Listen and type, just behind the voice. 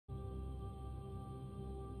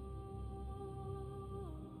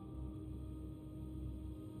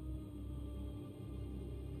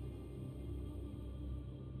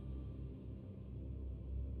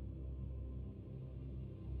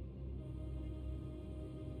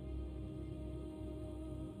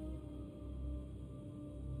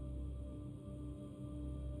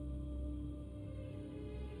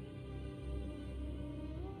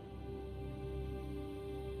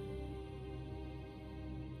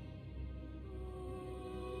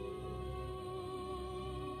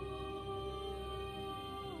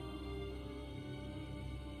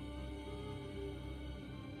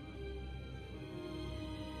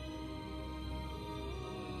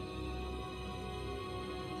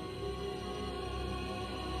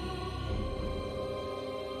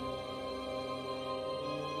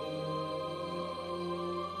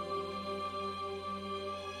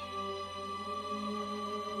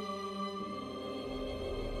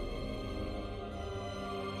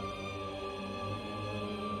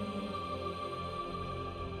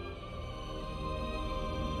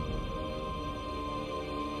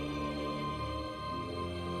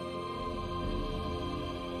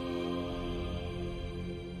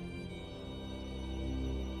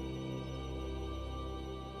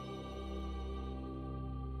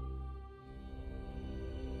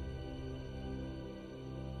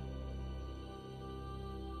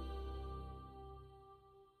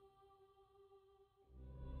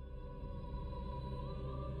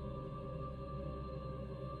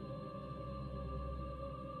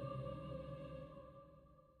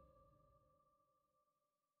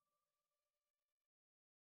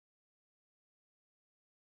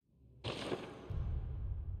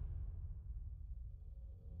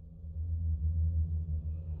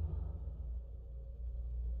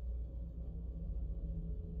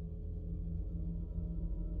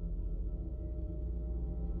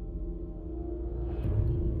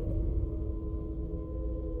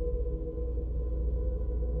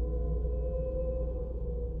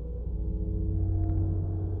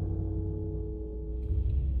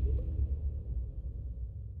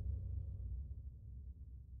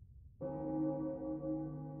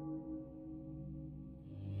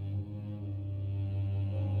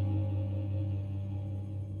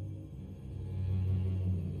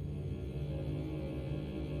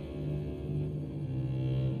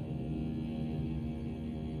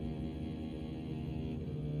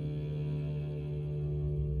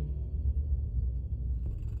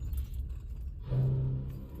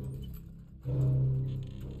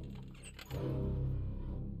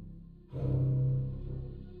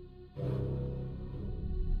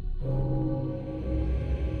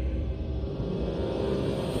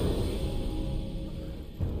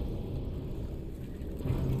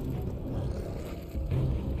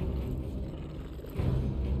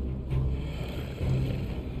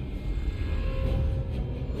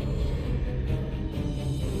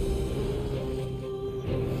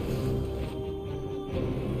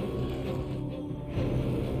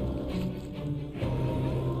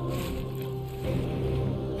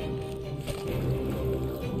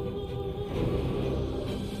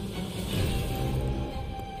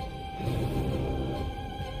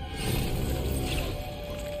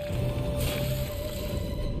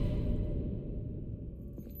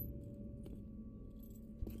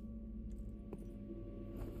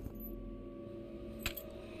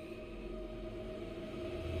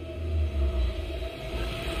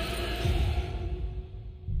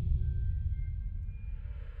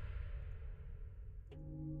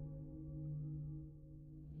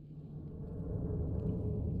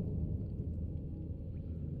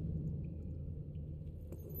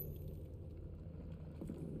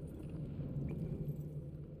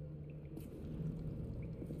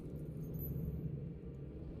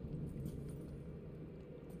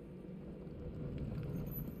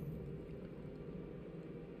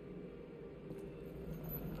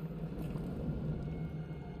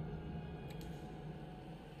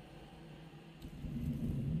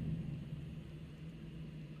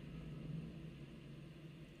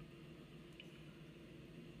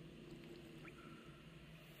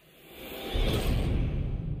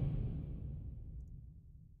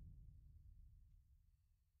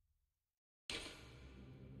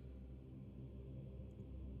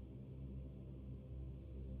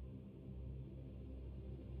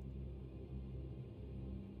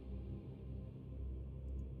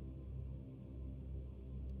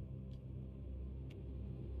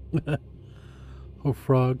Oh,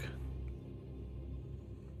 frog.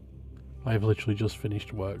 I've literally just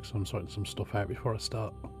finished work, so I'm sorting some stuff out before I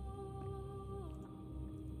start.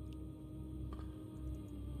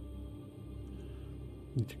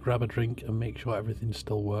 Need to grab a drink and make sure everything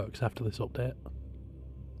still works after this update.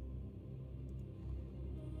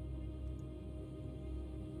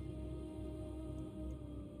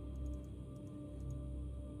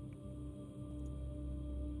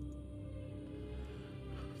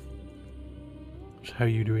 So how are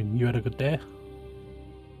you doing? You had a good day?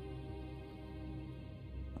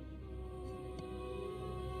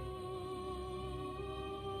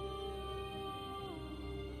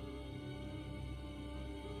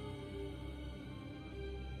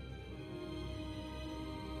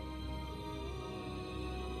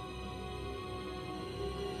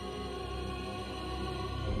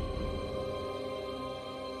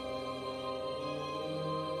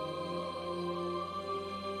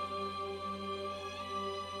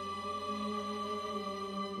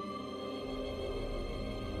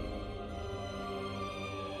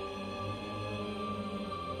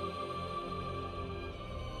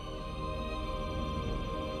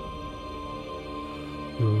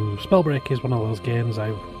 Ooh, Spellbreak is one of those games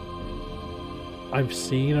I've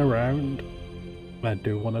seen around. I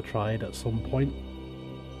do want to try it at some point.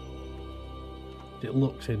 It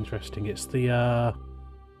looks interesting. It's the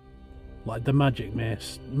like the magic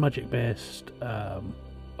based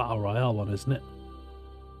battle royale one, isn't it?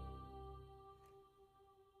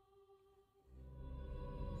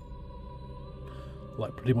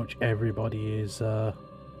 Like pretty much everybody is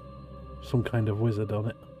some kind of wizard on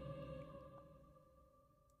it.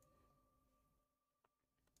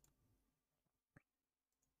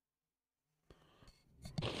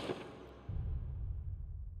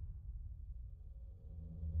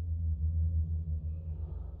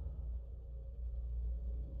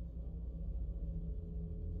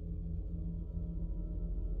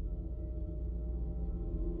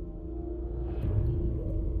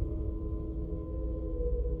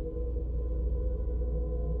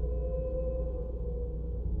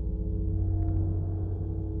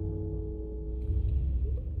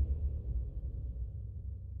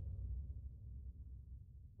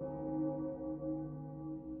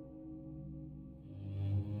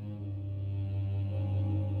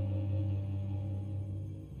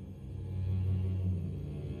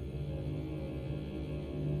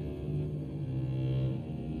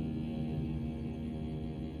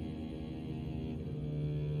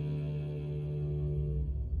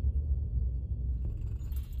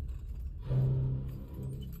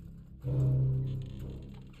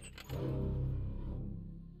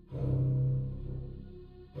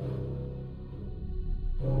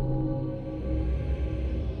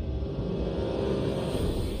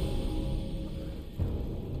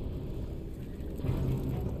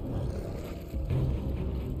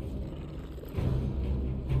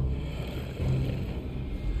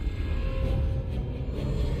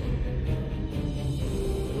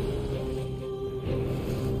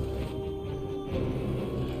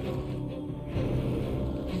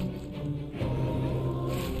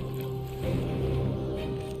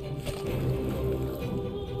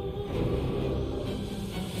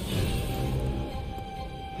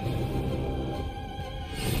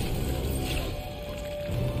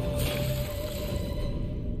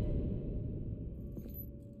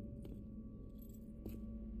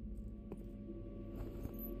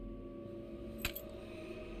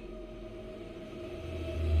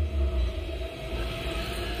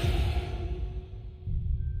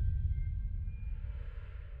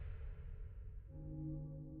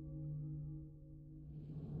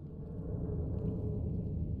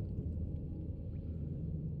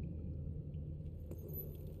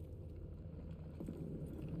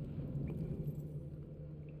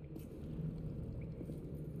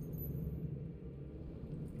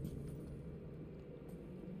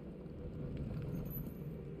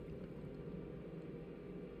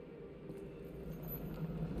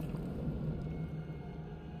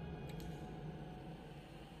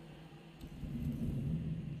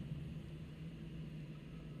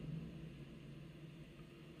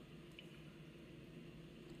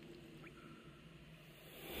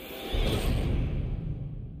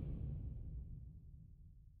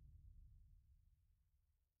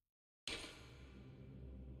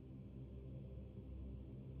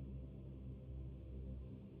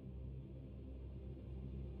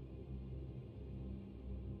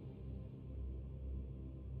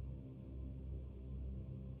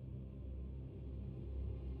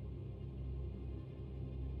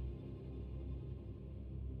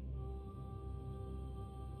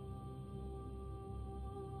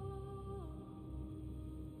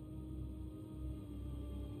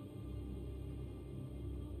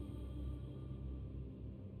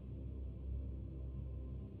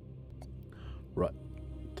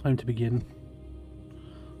 time to begin.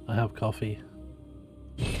 I have coffee.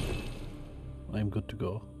 I'm good to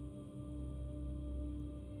go.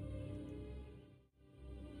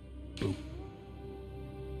 Boom.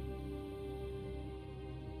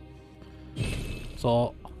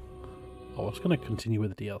 So, I was going to continue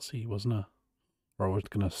with the DLC, wasn't I? Or I was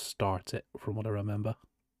going to start it, from what I remember.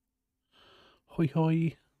 Hoi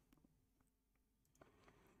hoi!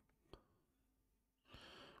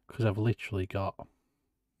 Because I've literally got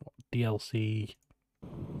what, DLC,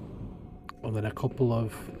 and then a couple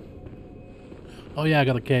of... Oh yeah, I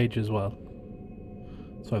got a cage as well.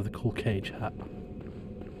 So I have the cool cage hat.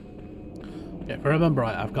 Yeah, if I remember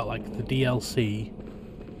right, I've got like the DLC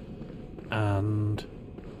and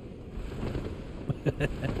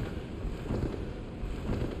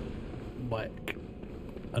like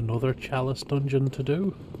another chalice dungeon to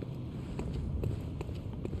do.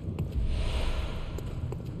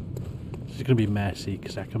 This is going to be messy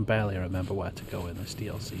because I can barely remember where to go in this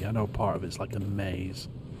DLC. I know part of it's like a maze.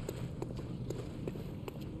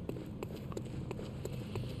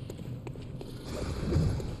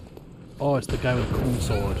 Oh, it's the guy with the cool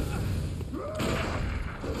sword.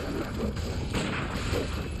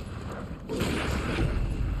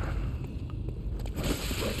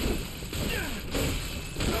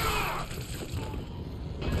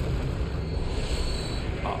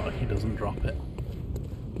 Oh, he doesn't drop it.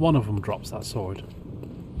 One of them drops that sword.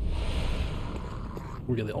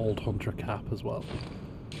 We get the old hunter cap as well.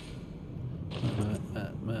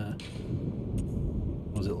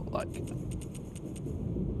 What does it look like?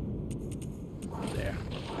 There.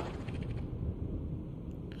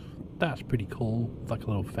 That's pretty cool. With like a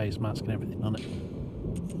little face mask and everything on it.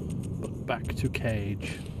 But back to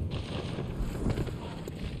cage.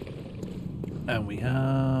 And we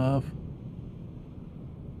have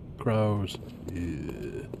crows.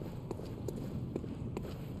 Yeah.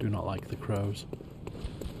 Do not like the crows.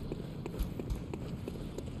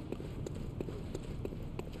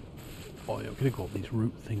 Oh yeah, we're gonna go up these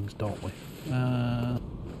root things, don't we?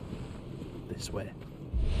 This way.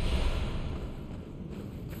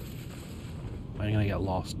 I'm gonna get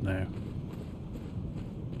lost now.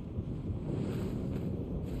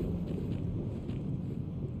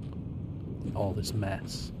 All this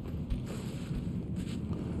mess.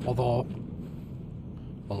 Although,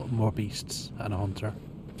 well, more beasts and a hunter.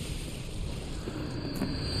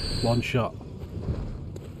 One shot.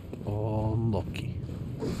 Unlucky.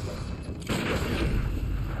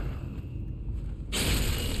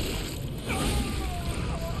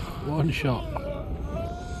 One shot.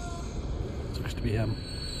 Looks to be him.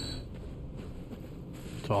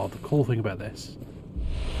 So the cool thing about this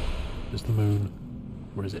is the moon.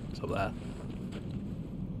 Where is it? It's up there.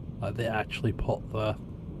 Like they actually put the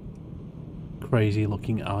crazy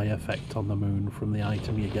looking eye effect on the moon from the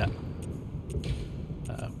item you get.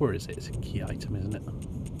 Where is it? It's a key item, isn't it?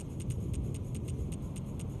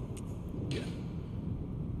 Yeah.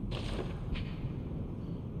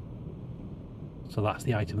 So that's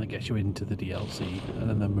the item that gets you into the DLC, and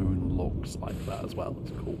then the moon looks like that as well.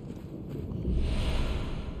 It's cool.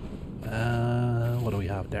 What do we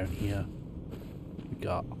have down here? We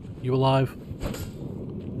got... You alive?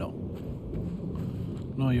 No.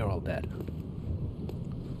 No, you're all dead.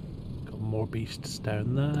 Got more beasts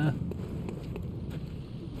down there.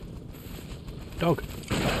 Dog.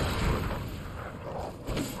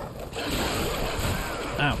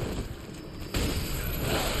 Ow.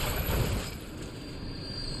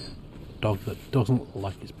 Dog that doesn't look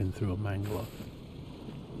like it's been through a mangler.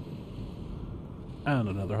 And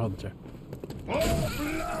another hunter.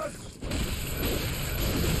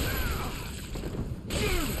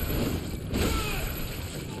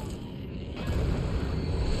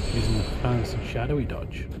 Using the fancy shadowy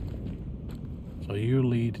dodge. So you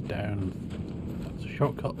lead down. That's a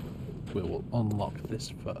shortcut. We will unlock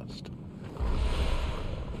this first.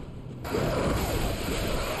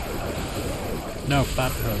 No,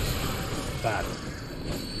 bad crows. Bad.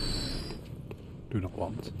 Do not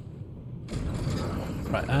want.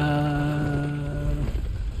 Right,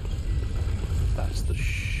 that's the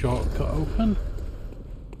shortcut open.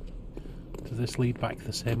 Does this lead back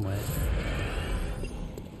the same way?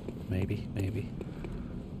 Maybe, maybe.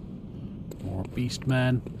 More beast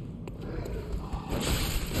man.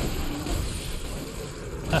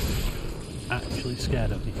 Actually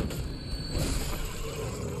scared of me.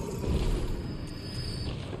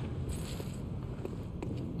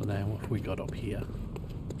 So now what have we got up here?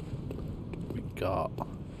 We got...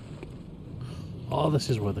 Oh, this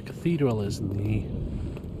is where the cathedral is in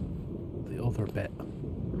the other bit.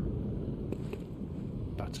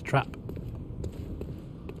 That's a trap.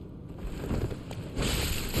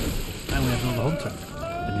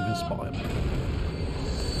 even spot him.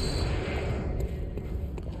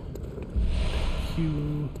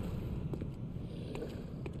 Q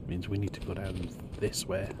means we need to go down this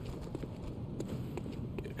way.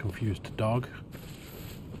 Get a confused dog.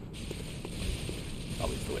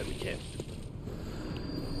 Always the way we came.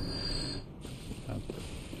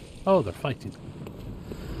 Oh, they're fighting.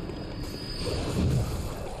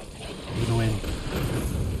 You're gonna win.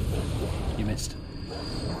 You missed.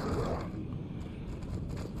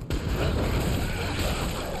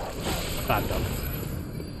 Bad dog.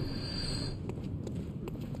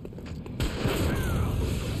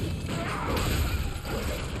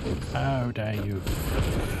 How dare you?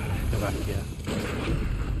 Go back here.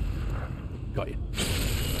 Got you.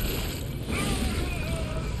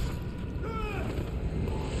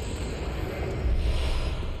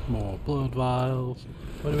 More blood vials.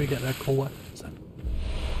 Where do we get their cool weapons then?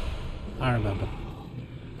 I remember.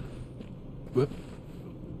 Whoop.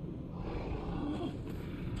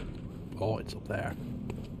 Oh, it's up there.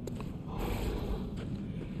 I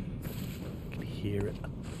can hear it.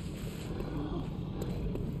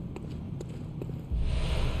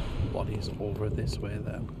 Bodies over this way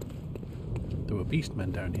then. There were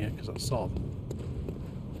beastmen down here because I saw them.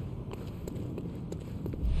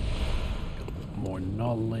 More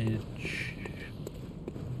knowledge.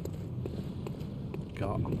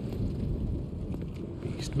 Got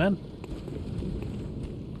beastmen.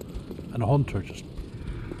 And a hunter just...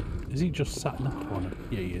 Is he just sat in that corner?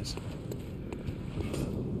 Yeah, he is.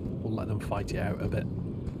 We'll let them fight it out a bit.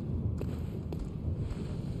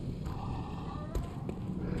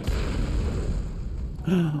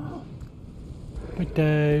 Hi,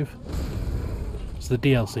 Dave. It's the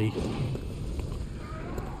DLC.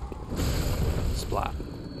 Splat.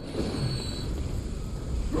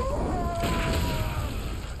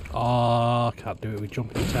 Oh, can't do it with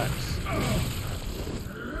jumping attacks.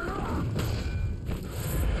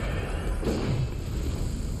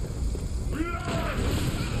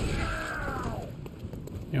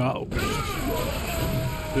 You know, do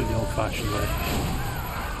it the old-fashioned way.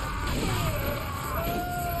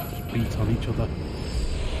 Just beat on each other.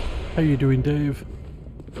 How you doing, Dave?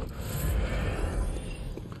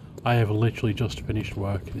 I have literally just finished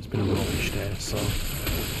work and it's been a rubbish day, so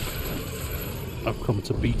I've come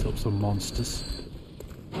to beat up some monsters.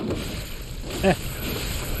 Eh!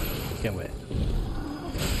 Get away.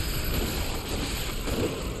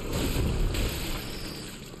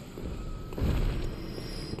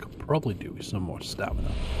 Probably do with some more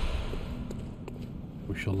stamina.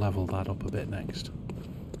 We shall level that up a bit next.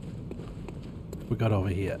 We got over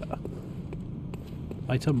here.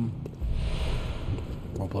 Item.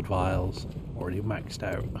 More blood vials. Already maxed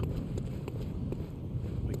out.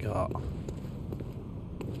 We got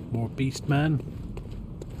more beastmen.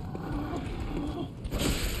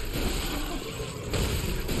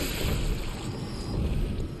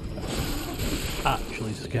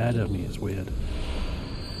 Actually scared of me, it's weird.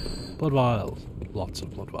 Blood vials. Lots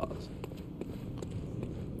of blood vials.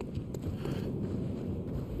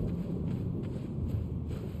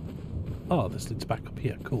 Oh, this leads back up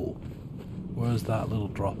here. Cool. Where's that little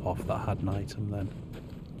drop off that had an item then?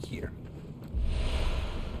 Here.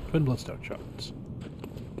 Twin bloodstone shards.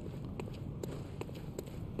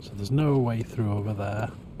 So there's no way through over there.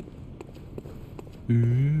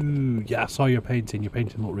 Ooh, yeah, I saw your painting. Your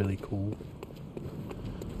painting looked really cool.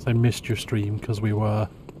 So I missed your stream because we went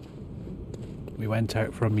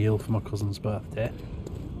out for a meal for my cousin's birthday.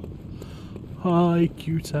 Hi,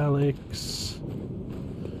 cute Alex.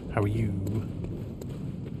 How are you?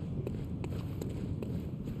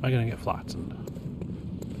 Am I gonna get flattened?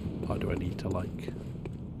 Or do I need to, like...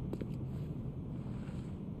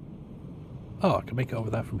 Oh, I can make it over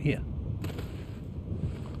there from here.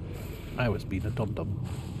 I was being a dum-dum.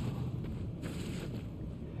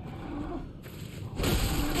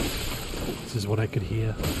 This is what I could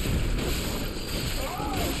hear.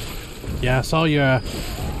 Yeah, I saw your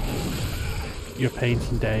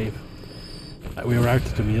painting, Dave. We were out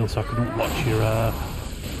at a meal, so I couldn't watch your.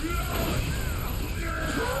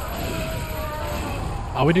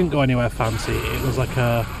 Oh, we didn't go anywhere fancy. It was like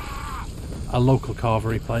a local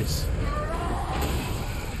carvery place,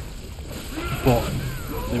 but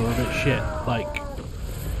they were a bit shit. Like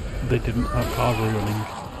they didn't have carvery running,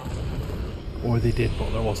 or they did,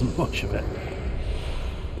 but there wasn't much of it.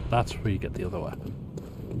 That's where you get the other weapon.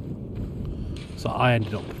 So I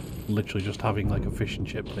ended up literally just having like a fish and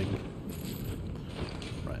chip thing.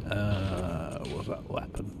 Right, what was that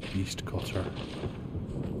weapon? Beast cutter.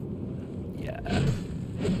 Yeah.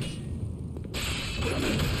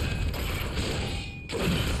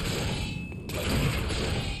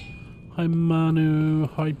 Hi Manu. Oh,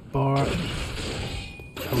 hi Bart.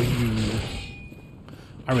 How are you?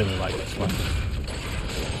 I really like this one.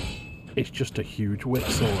 It's just a huge whip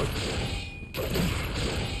sword. Do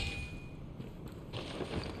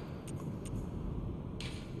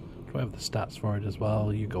I have the stats for it as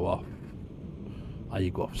well? You go off. Ah, you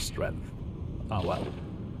go off strength. Oh well.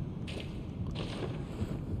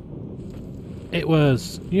 It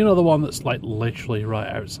was, you know, the one that's like literally right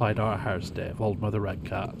outside our house, Dave, Old Mother Red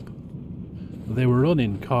Cap. They were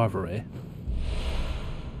running Carvery,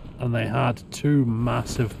 and they had 2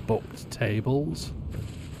 massive booked tables,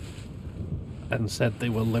 and said they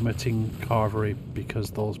were limiting Carvery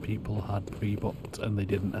because those people had pre-booked and they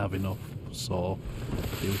didn't have enough, so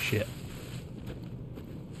they were shit.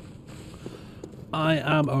 I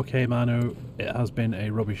am okay, Manu. It has been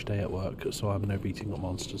a rubbish day at work, so I'm now beating up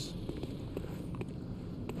monsters.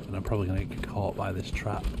 And I'm probably going to get caught by this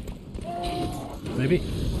trap. Maybe?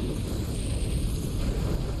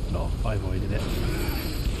 No, I avoided it.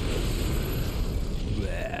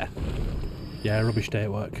 Blech. Yeah, rubbish day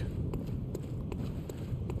at work.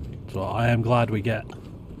 So I am glad we get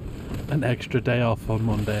an extra day off on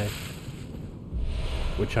Monday,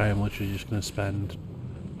 which I am literally just going to spend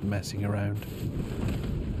messing around.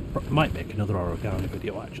 Might make another origami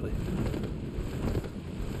video actually.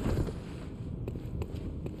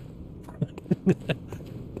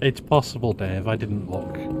 It's possible, Dave. I didn't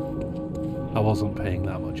look. I wasn't paying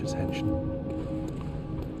that much attention.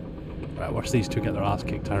 Right, watch these two get their ass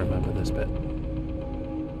kicked. I remember this bit.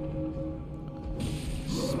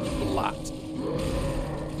 Splat.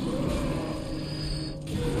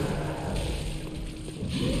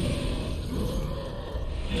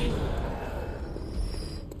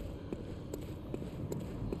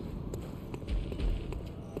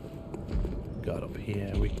 Got up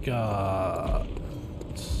here. We got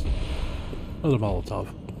another Molotov.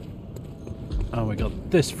 And we got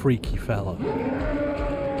this freaky fella.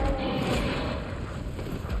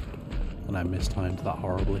 And I mistimed that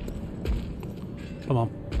horribly. Come on.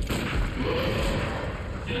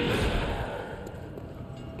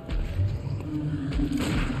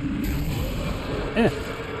 Eh.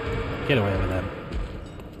 Get away with them.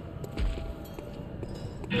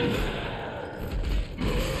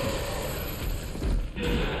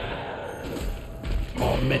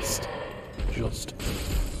 Oh, missed. Just.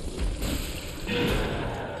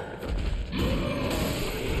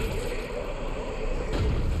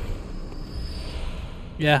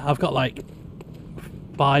 Yeah, I've got like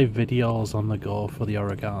 5 videos on the go for the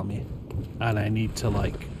origami, and I need to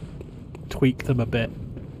like tweak them a bit.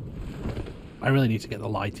 I really need to get the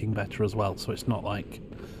lighting better as well, so it's not like...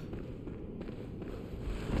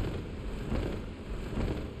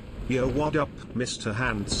 Yo, what up, Mr.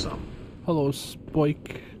 Handsome? Hello,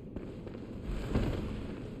 Spike.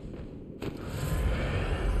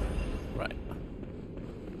 Right.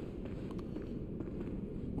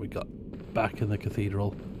 We got back in the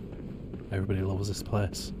cathedral. Everybody loves this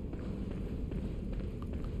place.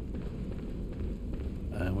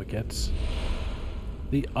 And we get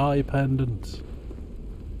the eye pendant.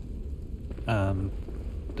 And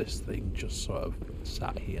this thing just sort of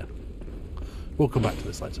sat here. We'll come back to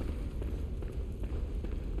this later.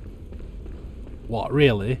 What,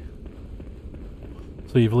 really?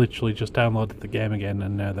 So you've literally just downloaded the game again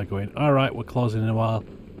and now they're going, alright, we're closing in a while.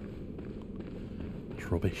 It's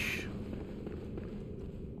rubbish.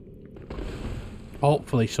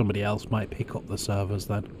 Hopefully somebody else might pick up the servers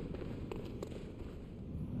then.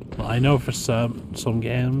 Well, I know for some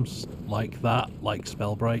games like that, like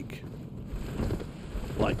Spellbreak,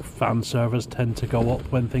 like fan servers tend to go up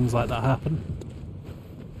when things like that happen.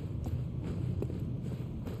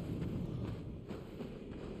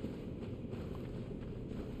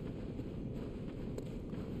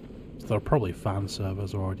 So there are probably fan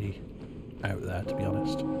servers already out there, to be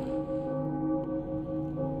honest.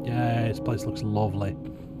 Yeah, this place looks lovely.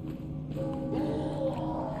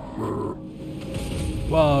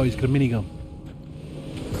 Whoa, he's got a minigun.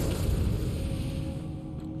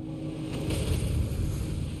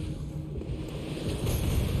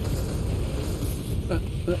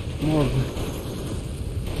 More of them.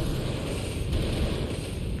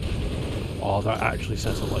 Oh, that actually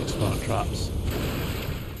sets up like smart traps.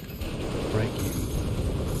 Break you.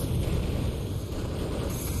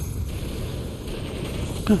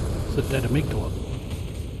 It's a dead amygdala.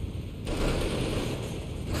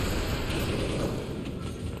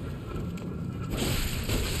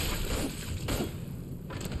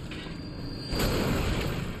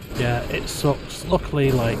 Yeah, it sucks.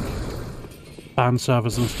 Luckily, like, fan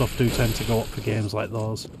servers and stuff do tend to go up for games like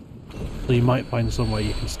those. So you might find somewhere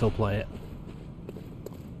you can still play it.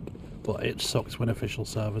 But it sucks when official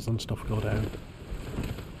servers and stuff go down.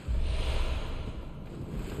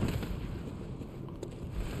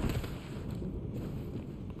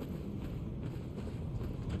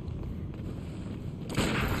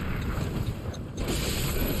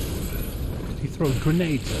 He throws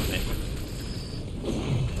grenades at me.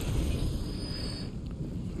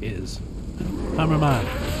 Is Hammerman.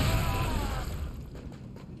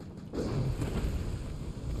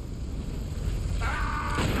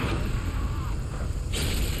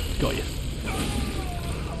 Got you.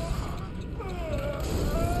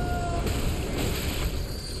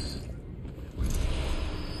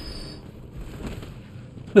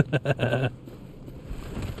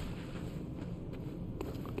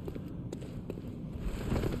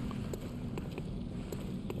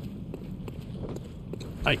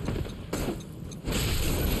 Hey.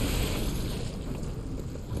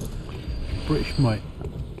 British mate.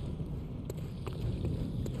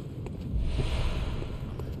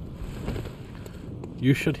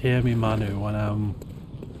 You should hear me, Manu, when I'm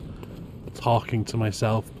talking to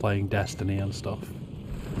myself, playing Destiny and stuff.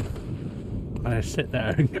 And I sit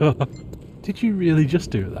there and go, did you really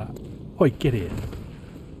just do that? Oi, get here.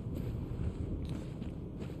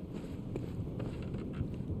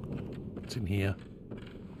 What's in here?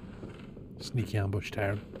 Sneaky ambush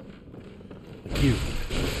town. Like you.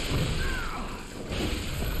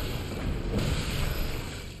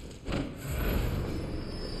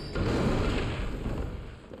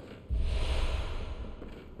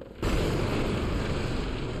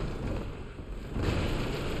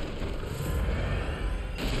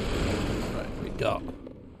 Up.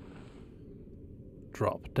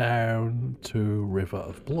 Drop down to River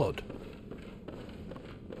of Blood.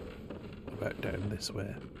 About down this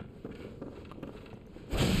way.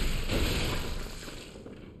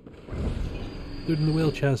 Dude in the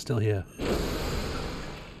wheelchair's still here.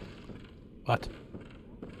 What?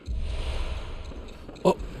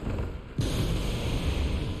 Oh!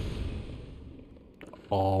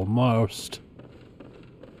 Almost.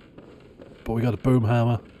 But we got a boom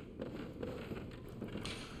hammer.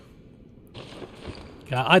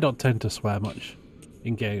 I don't tend to swear much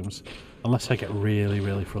in games, unless I get really,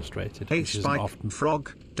 really frustrated. Hey, which isn't Spike, often.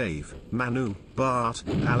 Frog, Dave, Manu, Bart,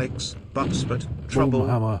 Alex, Buckspot, Trouble,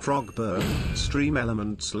 Hammer. Frogbird, Stream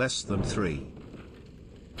Elements less than 3.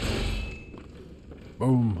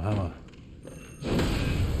 Boom hammer.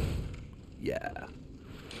 Yeah.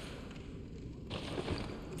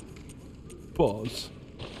 Pause.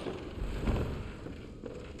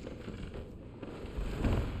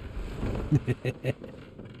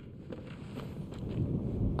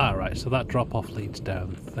 Alright, so that drop off leads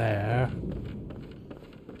down there.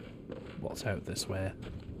 What's out this way?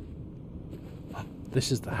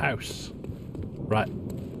 This is the house. Right.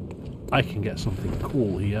 I can get something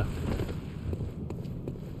cool here.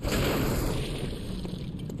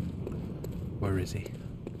 Where is he?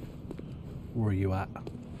 Where are you at?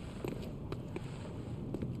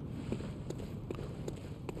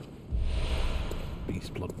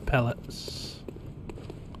 Beast blood pellets.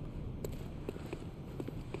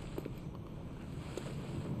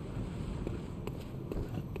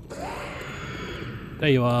 There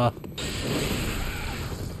you are.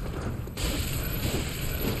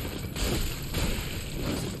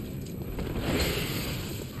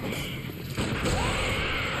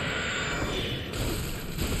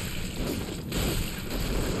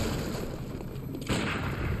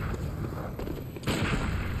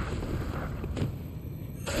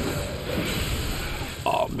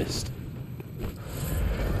 Oh, missed.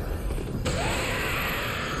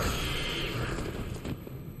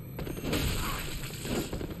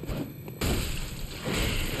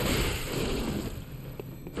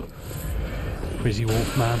 Crazy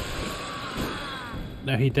wolf man.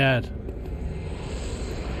 No, he dead.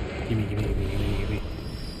 Gimme, gimme, gimme, gimme, gimme.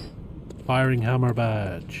 Firing hammer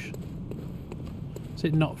badge. Is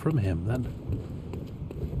it not from him then?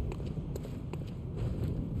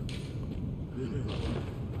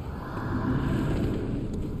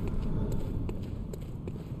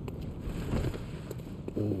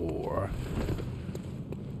 Or...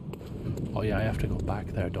 oh yeah, I have to go back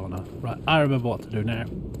there, don't I? Right, I remember what to do now.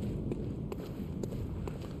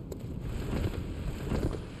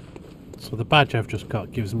 So the badge I've just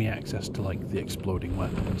got gives me access to like the exploding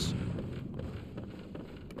weapons.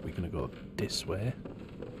 We're gonna go this way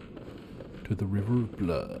to the River of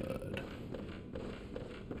Blood.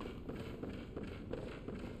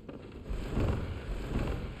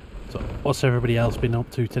 So what's everybody else been up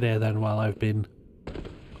to today then while I've been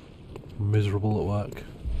miserable at work?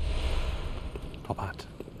 Top hat.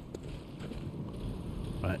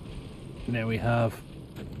 Right. Now we have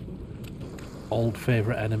Old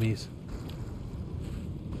favourite enemies.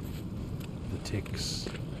 The ticks.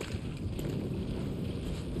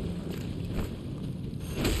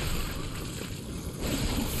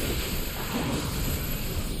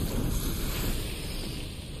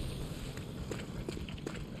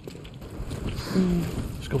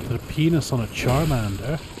 Let's go for the penis on a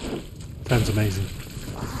Charmander. Sounds amazing.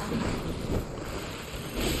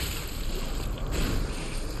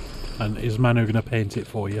 And is Manu going to paint it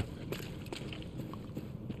for you?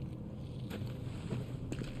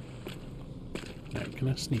 Now, can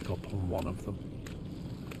I sneak up on one of them?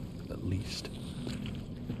 At least.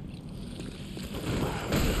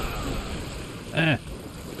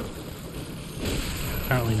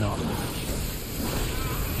 Apparently not.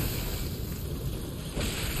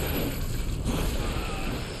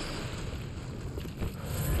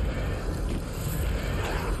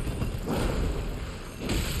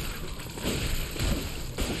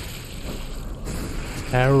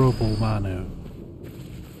 Terrible Manu.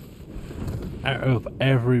 Out of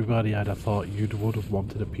everybody, I'd have thought you would have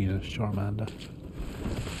wanted a penis Charmander.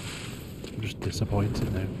 I'm just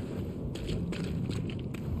disappointed now.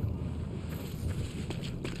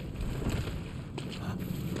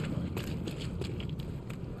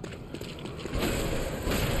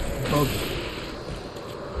 Bug.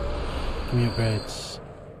 Give me upgrades.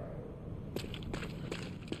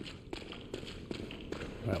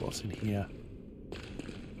 Right, what's in here?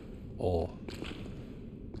 Oh,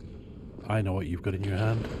 I know what you've got in your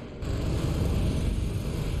hand.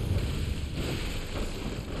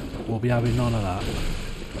 We'll be having none of that.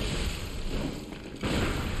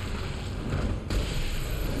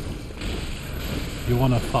 If you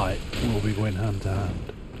want to fight, we'll be going hand to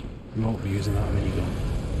hand. We won't be using that minigun.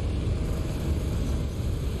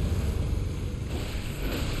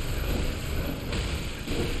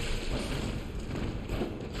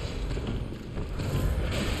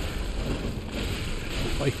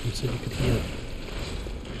 Wait, you said you could heal.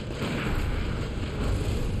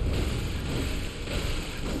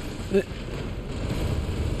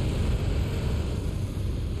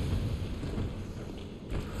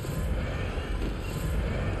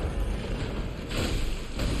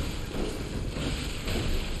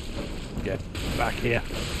 Get back here.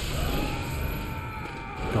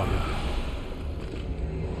 Got him.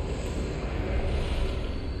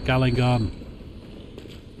 Galangon.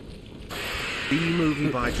 B-movie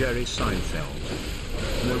by Jerry Seinfeld.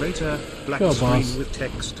 Narrator, black Go, screen boss. with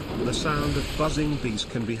text. The sound of buzzing bees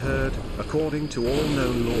can be heard, according to all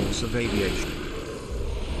known laws of aviation.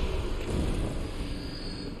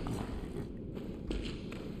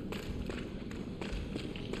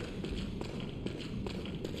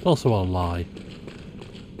 Also a lie.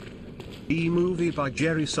 B-movie by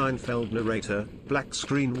Jerry Seinfeld. Narrator, black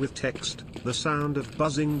screen with text. The sound of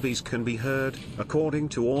buzzing bees can be heard, according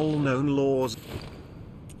to all known laws.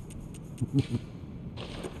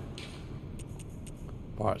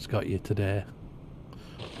 Bart's got you today.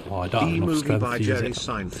 Oh, I don't have enough B-movie strength by to use Jerry it.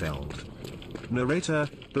 Seinfeld. Narrator,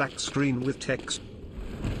 black screen with text.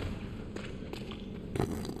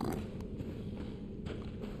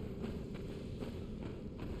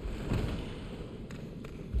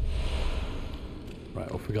 Right,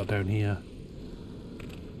 what have we got down here?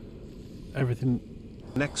 Everything.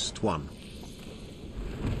 Next one.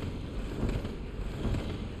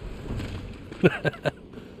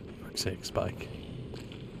 Fuck's sake, Spike.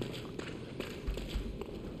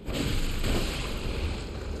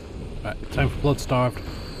 Right, time for Blood Starved.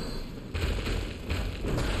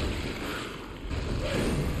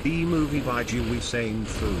 B-movie by Dewey saying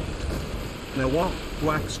food. Now what?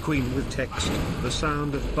 Wax queen with text. The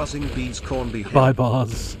sound of buzzing bees can be heard. Bye,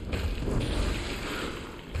 bars.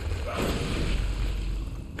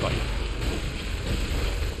 Got you.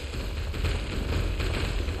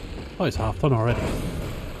 Oh, he's half done already.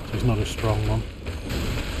 So he's not a strong one.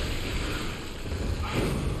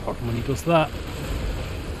 Apart from when he does that.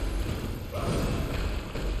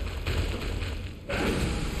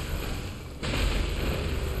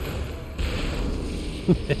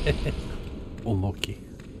 Unlucky.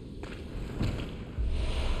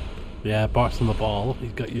 Yeah, Bart's on the ball.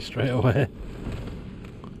 He's got you straight away.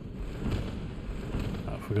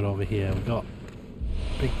 Right, if we go over here, we've got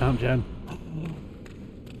Big Pam Gen.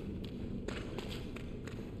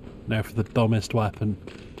 Now for the dumbest weapon.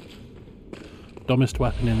 Dumbest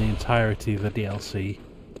weapon in the entirety of the DLC.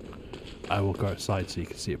 I will go outside so you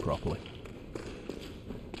can see it properly.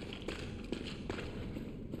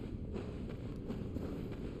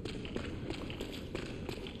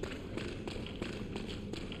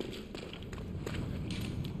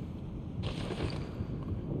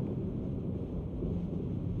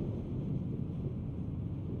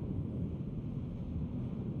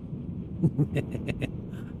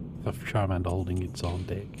 Of Charmander holding its own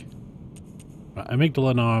dick. Right,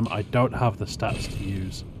 amygdala and arm, I don't have the stats to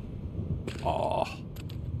use. Oh,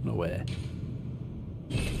 no way.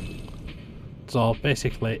 So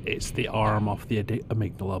basically, it's the arm of the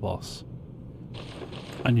amygdala boss.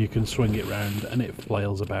 And you can swing it round and it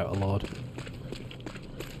flails about a lot.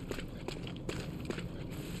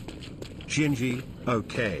 Shinji,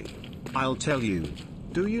 okay. I'll tell you.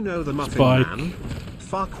 Do you know the Muffin Spike. Man?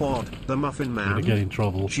 Farquaad, the Muffin Man. I'm gonna get in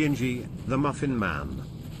trouble. Shinji, the Muffin Man.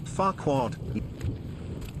 Farquaad.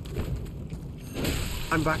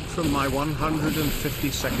 I'm back from my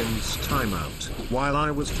 150 seconds timeout, while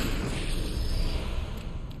I was...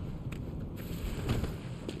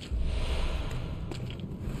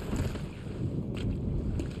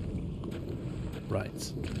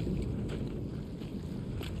 Right.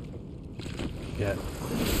 Yeah.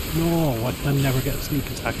 No, why can I never get a sneak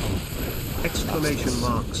attack on? Exclamation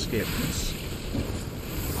mark skips.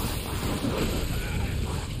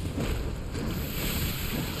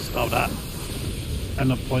 Stop that. I'm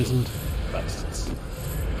not poisoned. Bastards.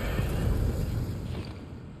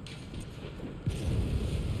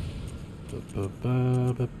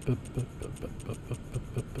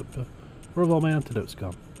 Where have all my antidotes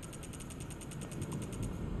gone?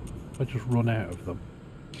 I just run out of them.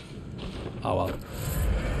 Oh well.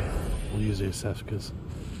 We'll use the Assesscas.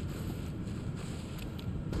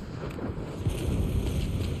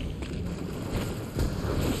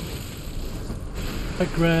 Hi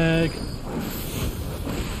Greg!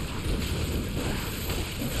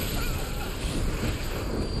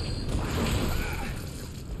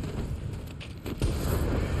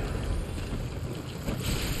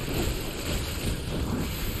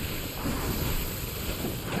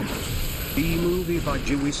 B-movie by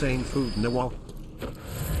Dewey Sane Food Noir.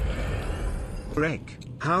 Greg,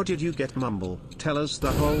 how did you get Mumble? Tell us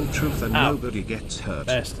the whole truth and Ow. nobody gets hurt.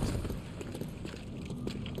 Best.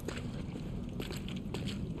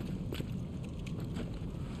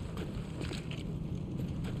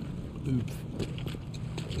 Oops.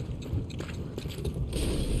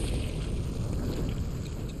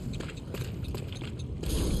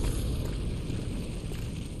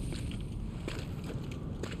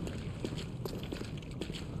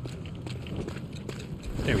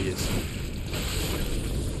 There he is.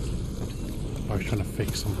 I was trying to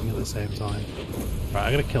fix something at the same time. Right,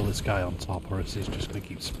 I gotta kill this guy on top or else he's just gonna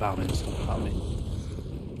keep spamming stuff at me.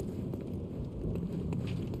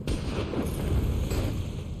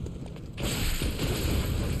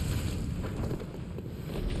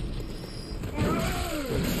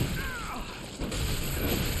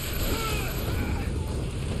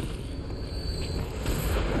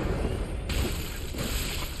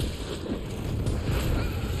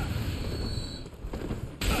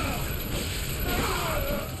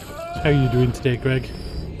 How are you doing today, Greg?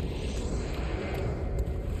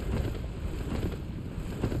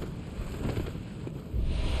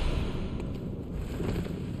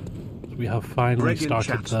 We have finally Greg in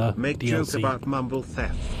started chat, the make DLC. joke about Mumble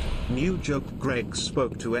theft. New joke Greg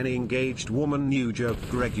spoke to any engaged woman. New joke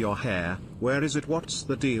Greg your hair, where is it? What's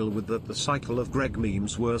the deal with that? The cycle of Greg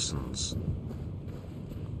memes worsens.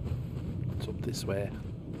 It's up this way.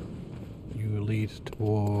 You lead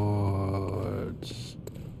towards...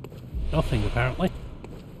 nothing, apparently.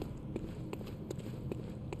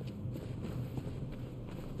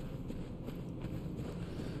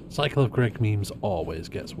 Cycle of Greg memes always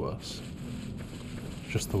gets worse.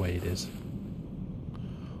 Just the way it is.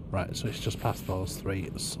 Right, so it's just past those three,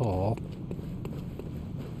 so...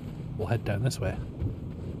 we'll head down this way.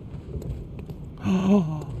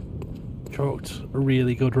 Choked a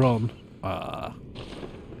really good run.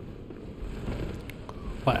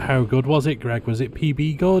 Like, how good was it, Greg? Was it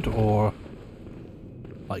PB good, or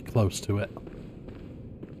like close to it?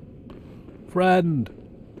 Friend!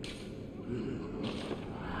 You're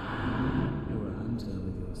a hunter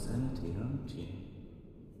with your sanity, aren't you?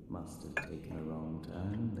 Must have taken a wrong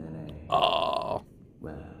turn then, eh? Oh,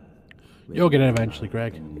 Well, you'll get it eventually,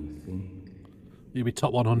 Greg. you think You'll be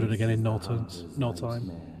top 100 again in no the time. hunter's No time.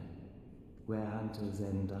 nightmare, where hunters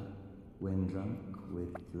end up when drunk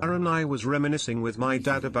with blood. Aaron, I was reminiscing with my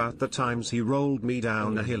dad about the times he rolled me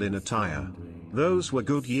down a hill in a tire. Those were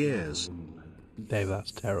good years. Dave,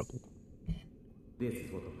 that's terrible. This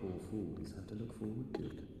is what the poor fools have to look forward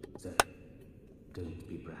to. So, don't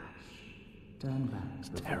be brash. Turn back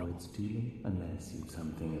before terrible. it's too late, unless you've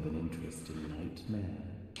something of an interesting nightmare.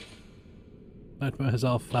 Nightmares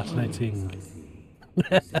are fascinating. I see. You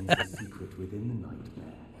sense the secret within the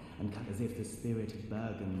nightmare, and as if the spirit of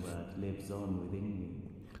Bergenworth lives on within you.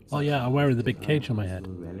 Oh yeah, I'm wearing the big cage on my head.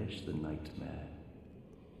 Will relish the nightmare.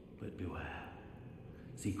 but beware.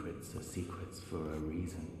 Secrets are secrets for a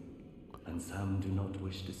reason, and some do not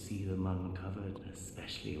wish to see them uncovered,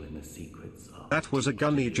 especially when the secrets are... That was a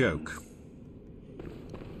gunny joke.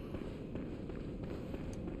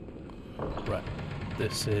 Right.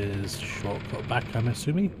 This is shortcut back, I'm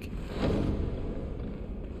assuming.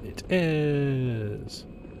 It is.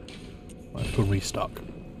 Let's go restock.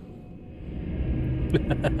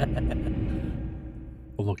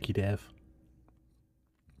 Lucky Dev.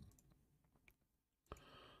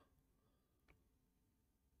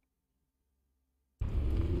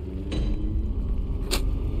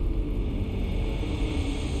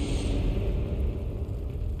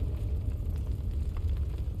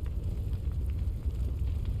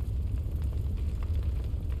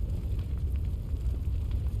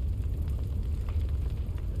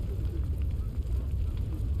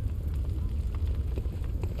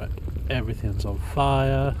 Everything's on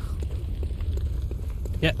fire.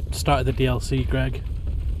 Yep, started the DLC, Greg.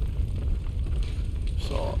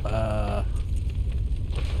 So,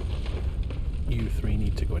 you three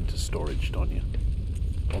need to go into storage, don't you?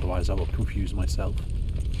 Otherwise I will confuse myself.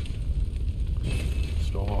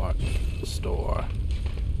 Store, store,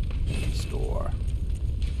 store,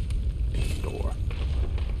 store.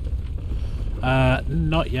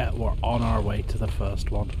 Not yet, we're on our way to the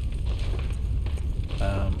first one.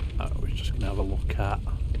 We're just going to have a look at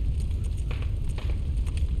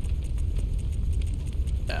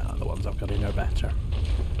the ones I've got in are better.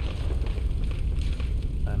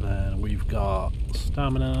 And then we've got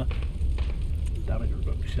stamina, damage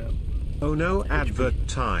reduction. Oh no, advert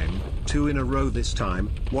time. 2 in a row this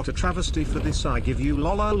time. What a travesty for this I give you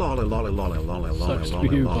lola lola lola lola lola lola Sucks for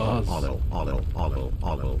you, lola boss. lola lola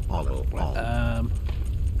lola lola lola.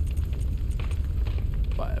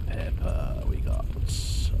 Fire paper, we got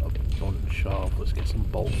a bunch of, let's get some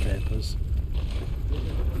bolt papers.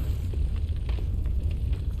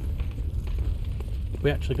 We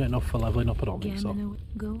actually got enough for leveling up, I don't think so.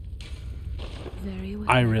 Go. Very well.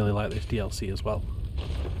 I really like this DLC as well.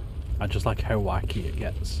 I just like how wacky it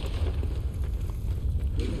gets.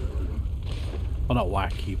 Well, not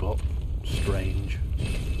wacky, but strange.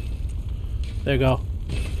 There you go.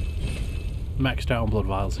 Maxed out on blood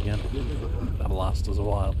vials again. That'll last us a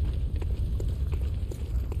while.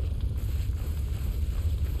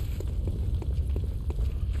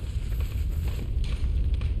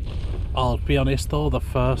 I'll be honest though, the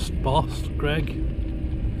first boss, Greg,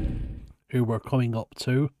 who we're coming up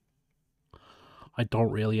to, I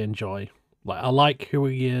don't really enjoy. Like, I like who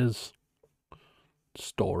he is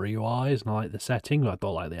story-wise, and I like the setting, but I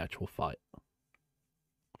don't like the actual fight.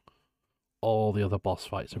 All the other boss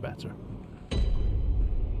fights are better.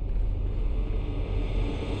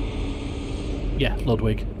 Yeah,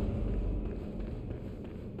 Ludwig.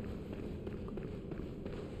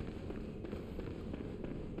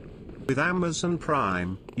 With Amazon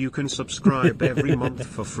Prime, you can subscribe every month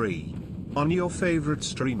for free. On your favorite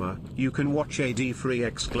streamer, you can watch AD free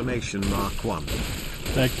exclamation mark 1.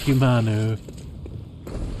 Thank you, Manu.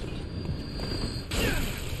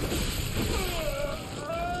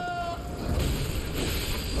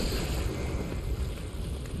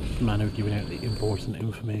 Manu giving out the important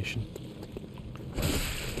information.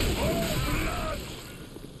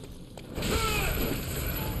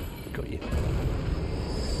 Got you.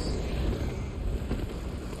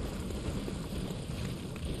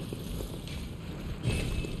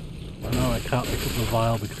 I know I can't pick up the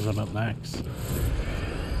vial because I'm at max.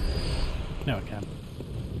 Now I can.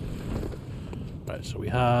 Right, so we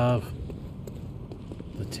have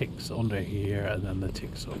the ticks under here and then the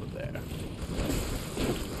ticks over there.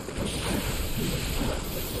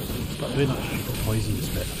 Stop doing that stupid poisonous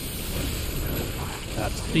bit.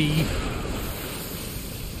 That's the...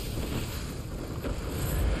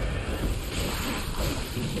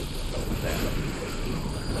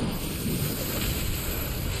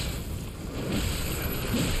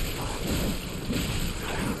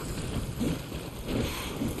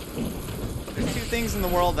 There's two things in the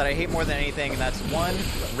world that I hate more than anything, and that's one,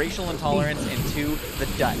 racial intolerance, and two, the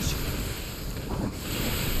Dutch.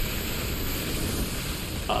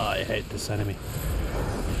 I hate this enemy.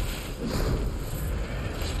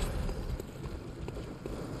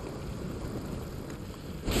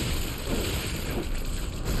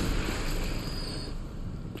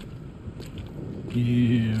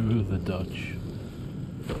 You, the Dutch.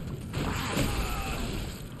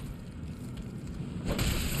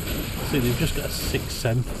 See, they've just got a sixth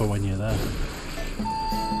sense for when you're there.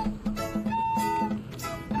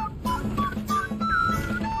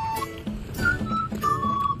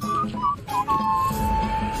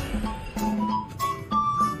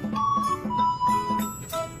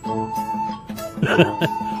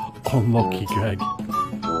 Unlucky Greg.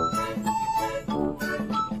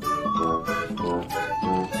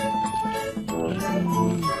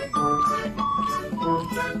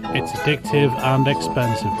 It's addictive and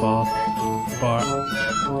expensive, Bart.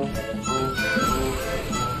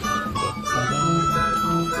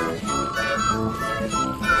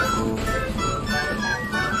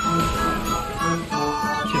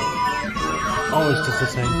 Always does the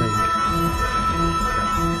same thing.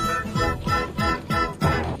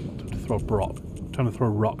 Trying to throw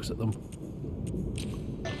rocks at them.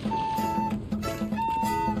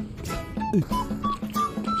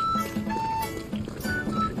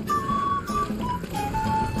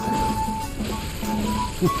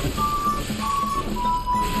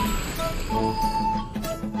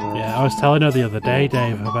 Yeah, I was telling her the other day,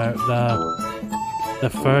 Dave, about the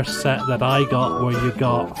first set that I got, where you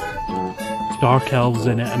got Dark Elves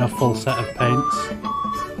in it and a full set of paints.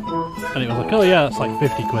 And it was like, oh yeah, that's like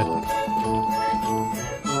 50 quid.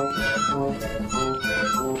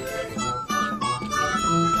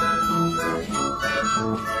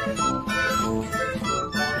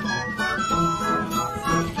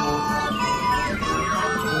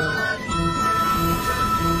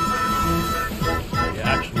 Yeah,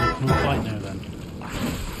 actually, no fight now then.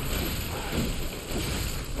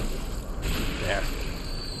 There.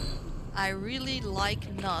 I really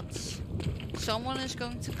like nuts. Someone is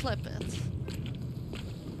going to clip it.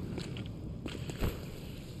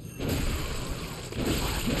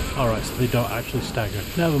 Alright, so they don't actually stagger.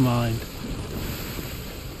 Never mind.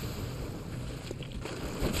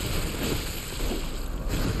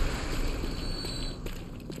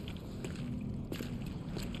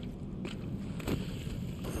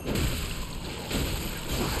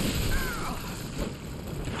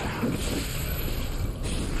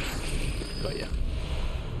 Got ya.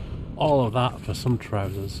 All of that for some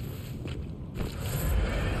trousers.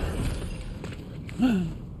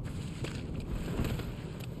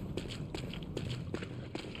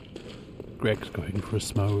 Greg's going for a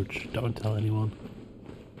smooch. Don't tell anyone.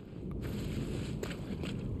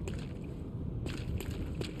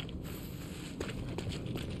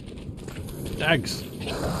 Dags!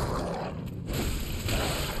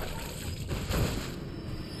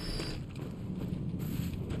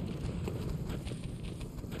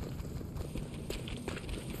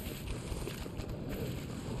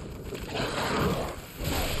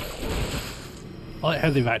 I like how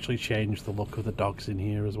they've actually changed the look of the dogs in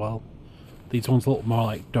here as well. These ones look more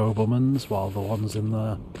like Dobermans, while the ones in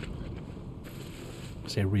the, I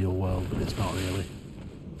say real world, but it's not really,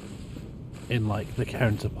 in like the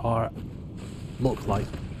counterpart, look like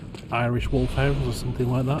Irish Wolfhounds or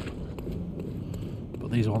something like that.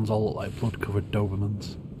 But these ones all look like blood-covered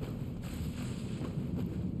Dobermans.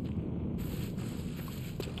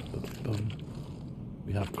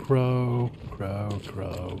 We have Crow, Crow,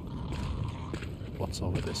 Crow. What's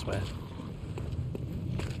over this way?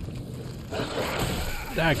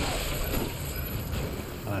 Dag!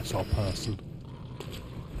 And I saw a person.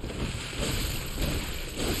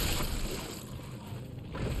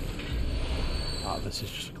 Ah, this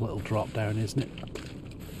is just a little drop down, isn't it?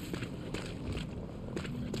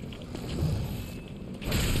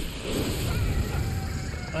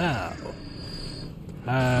 Wow!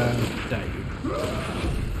 How dare you?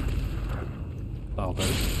 That'll do.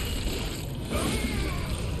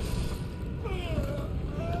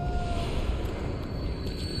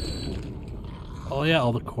 Oh yeah,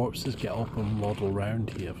 all the corpses get up and waddle around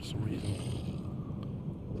here for some reason.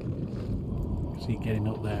 Is he getting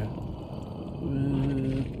up there?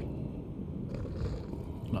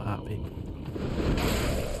 Not happy.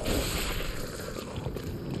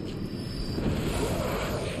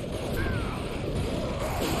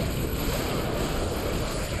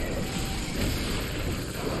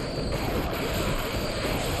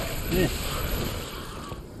 Yeah.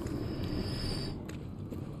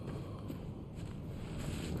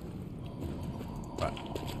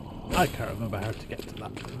 I can't remember how to get to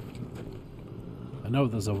that. I know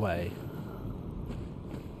there's a way.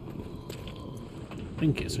 I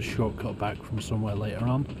think it's a shortcut back from somewhere later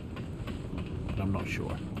on, but I'm not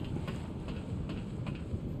sure.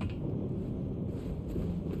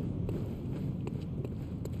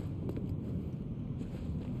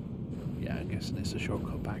 Yeah, I'm guessing it's a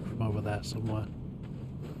shortcut back from over there somewhere.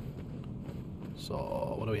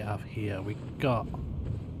 So, what do we have here? We got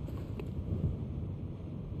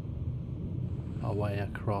our way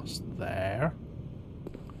across there.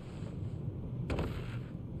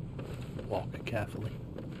 Walk carefully.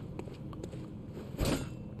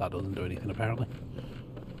 That doesn't do anything apparently.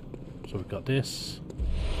 So we've got this.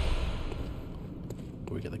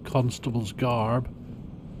 We get the constable's garb.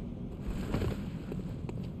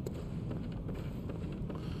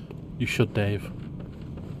 You should, Dave.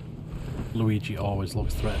 Luigi always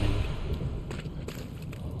looks threatening.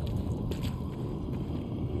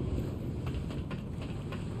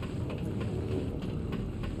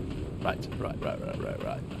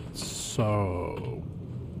 Right. So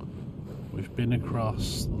we've been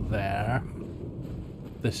across there.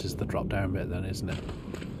 This is the drop down bit then, isn't it?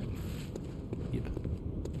 Yep.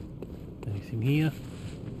 Anything here?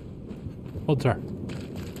 Hunter.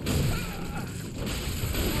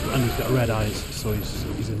 And he's got red eyes, so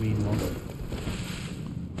he's a mean one.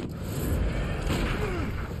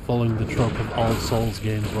 Following the trope of all Souls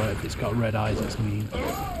games where if it's got red eyes it's mean.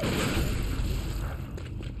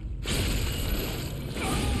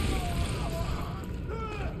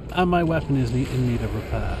 And my weapon is in need of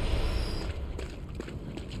repair.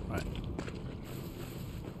 Right.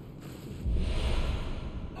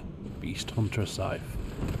 Beast Hunter Scythe.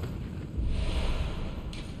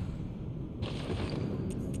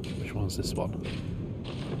 Which one's this one?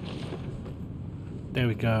 There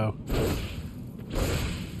we go.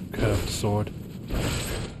 Curved sword.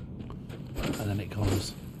 And then it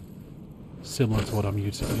comes similar to what I'm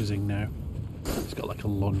using now. It's got like a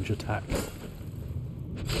lunge attack.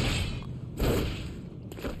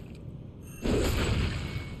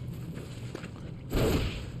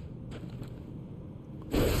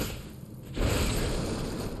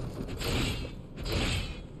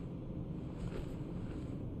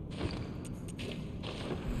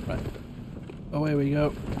 Away we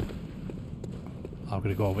go. I'm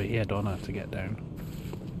gonna go over here, don't I, to get down.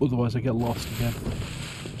 Otherwise I get lost again.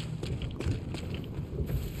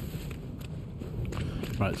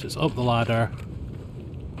 Right, so it's up the ladder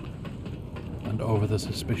and over the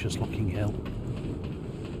suspicious looking hill.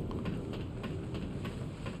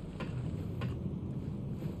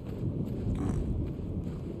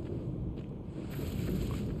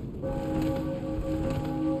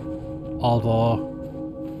 Although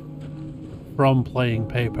from playing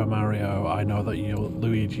Paper Mario, I know that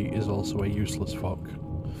Luigi is also a useless fuck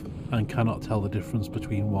and cannot tell the difference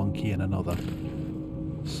between one key and another.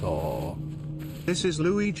 So... This is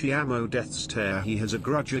Luigi Ammo Death's Tear. He has a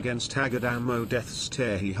grudge against Haggard Ammo Death's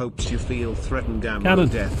Tear. He hopes you feel threatened Ammo Cannon.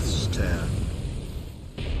 Death's Tear.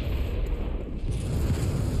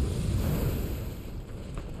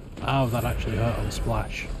 Oh, that actually hurt on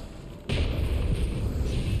Splash.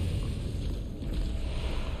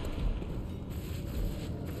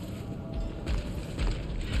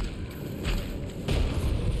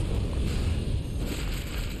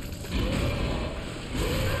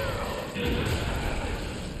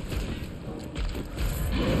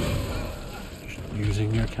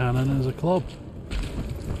 Using your cannon as a club.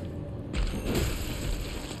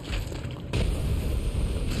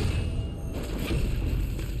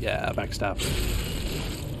 Yeah, backstab.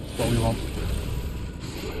 That's what we want.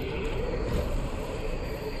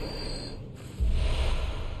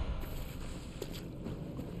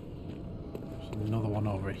 There's another one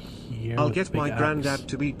over here. I'll with get big my axe. granddad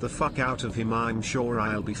to beat the fuck out of him. I'm sure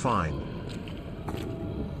I'll be fine.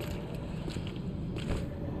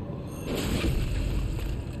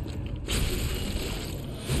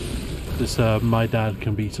 This my dad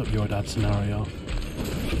can beat up your dad scenario.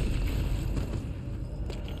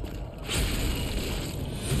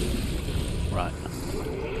 Right.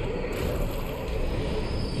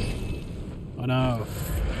 Oh no.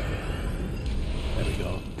 There we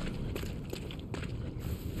go.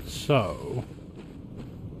 So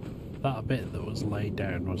that bit that was laid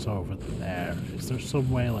down was over there. Is there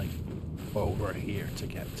some way like over here to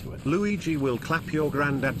get to it? Luigi will clap your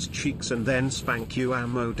granddad's cheeks and then spank you.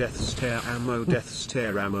 Ammo Death's Tear, Ammo Death's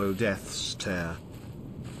Tear, Ammo Death's Tear.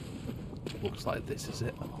 Looks like this is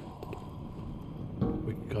it.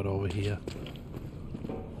 We got over here.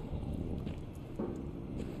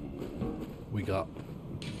 We got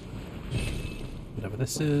whatever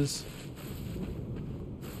this is.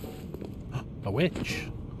 A witch.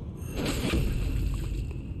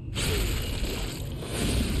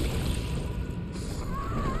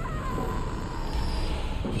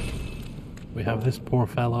 We have this poor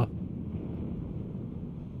fella.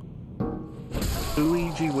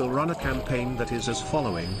 Luigi will run a campaign that is as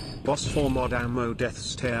following: boss for mod Ammo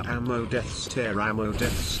Death's Tear, Ammo Death's Tear, Ammo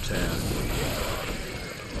Death's Tear.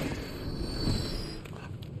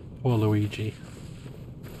 Poor Luigi.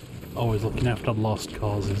 Always looking after lost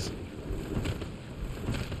causes.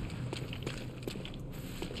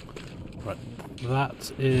 Right,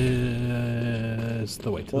 that is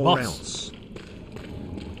the way to the Or boss. else.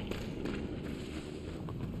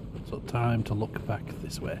 So time to look back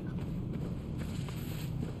this way.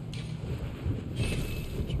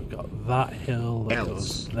 that hill that Else.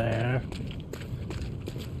 goes there.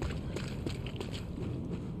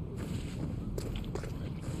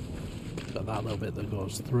 Got that little bit that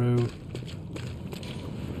goes through.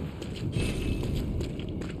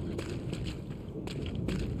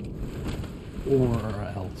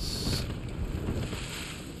 Or else.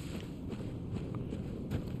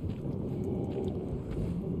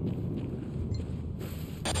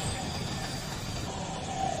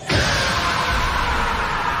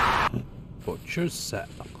 Butcher's set.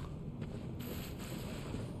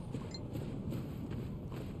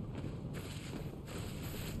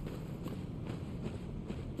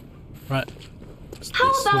 Right.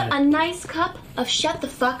 How about a nice cup of shut the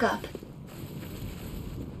fuck up?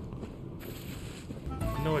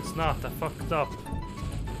 No, it's not. I fucked up.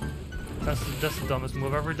 That's the dumbest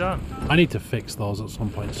move I've ever done. I need to fix those at some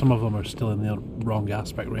point. Some of them are still in the wrong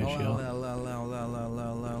aspect ratio.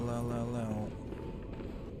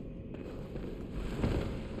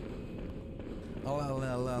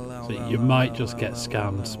 So you might just get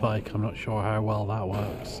scammed, Spike. I'm not sure how well that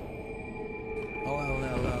works.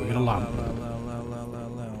 We're gonna lamp.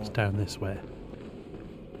 It's down this way.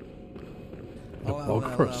 A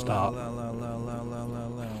bug for a start.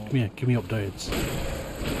 Come here, give me updates.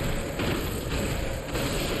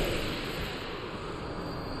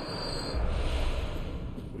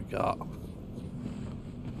 We got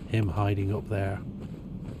him hiding up there.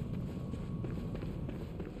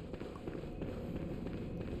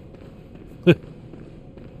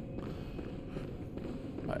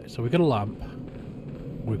 Right, so we've got a lamp.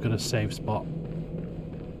 We've got a safe spot.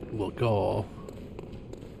 We'll go.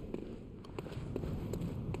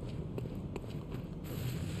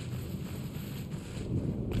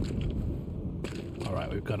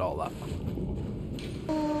 Alright, we've got all that.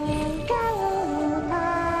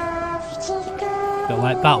 Don't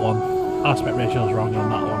like that one. Aspect ratio is wrong on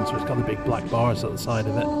that one, so it's got the big black bars at the side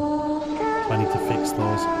of it. So I need to fix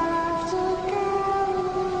those.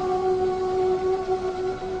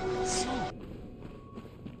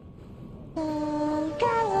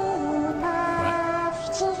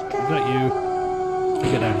 Got you.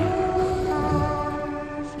 Get down here.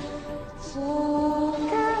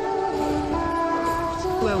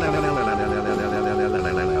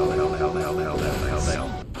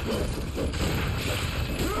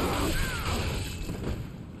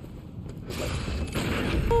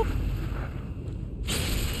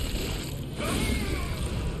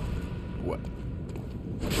 What?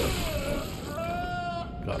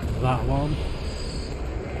 Got that one.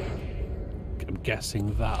 I'm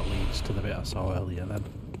guessing that leads to the bit I saw earlier then.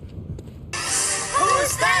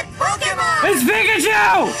 Who's that Pokemon? It's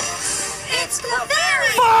Pikachu! It's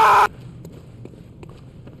Clefairy!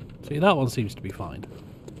 See, that one seems to be fine.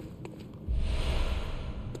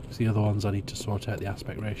 It's the other ones I need to sort out the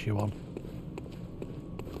aspect ratio on.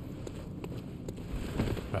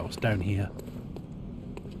 Right, what's down here?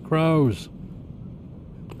 Crows!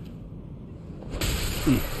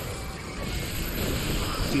 It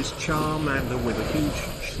is Charmander with a huge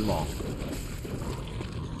schlong.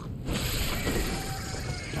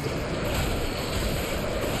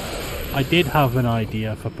 I did have an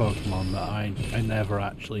idea for Pokemon that I never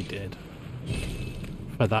actually did.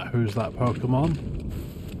 For that Who's That Pokemon?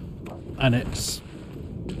 And it's...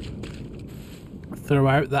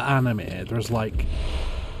 throughout the anime, there's like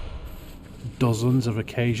dozens of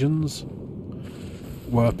occasions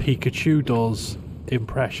where Pikachu does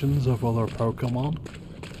impressions of other Pokemon.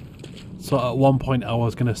 So at one point I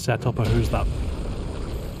was going to set up a Who's That...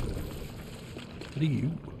 What are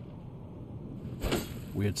you?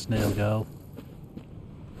 Weird snail girl.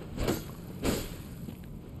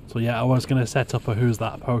 So yeah, I was going to set up a Who's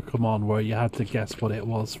That Pokemon where you had to guess what it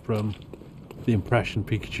was from the impression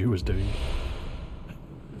Pikachu was doing.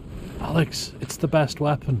 Alex, it's the best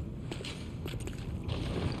weapon.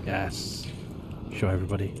 Yes. Show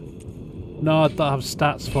everybody. No, I don't have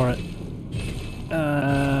stats for it.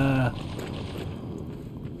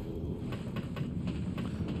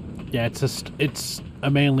 Yeah, it's a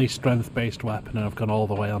mainly strength-based weapon, and I've gone all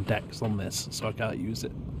the way on Dex on this, so I can't use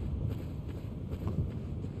it.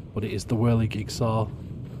 But it is the Whirligig Saw.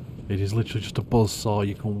 It is literally just a buzz saw.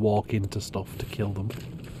 You can walk into stuff to kill them.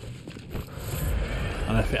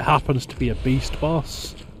 And if it happens to be a beast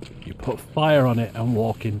boss, you put fire on it and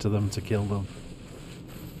walk into them to kill them.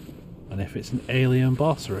 And if it's an alien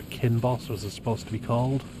boss, or a kin boss as it's supposed to be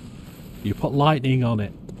called, you put lightning on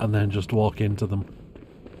it and then just walk into them.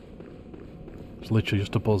 It's literally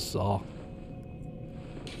just a buzzsaw.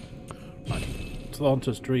 Right, so on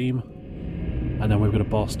to stream, and then we've got a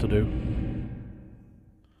boss to do.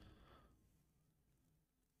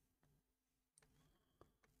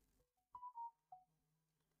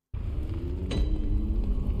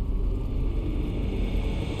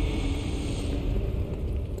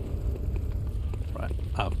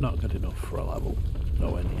 not good enough for a level.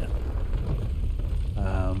 Nowhere near.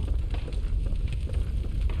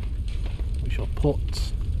 We shall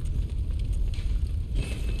put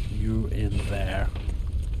you in there.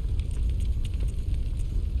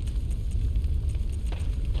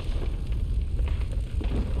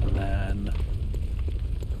 And then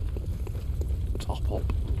top up.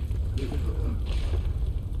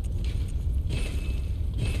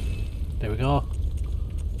 There we go.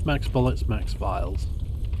 Max bullets, max vials.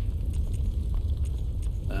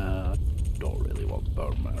 Don't really want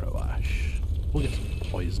bone marrow ash. We'll get some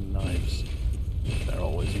poison knives. They're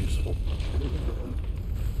always useful.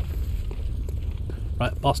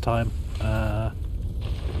 Right, boss time.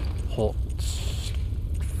 Put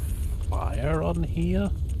fire on here.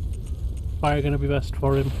 Fire gonna be best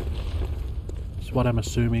for him. That's what I'm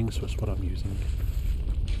assuming, so it's what I'm using.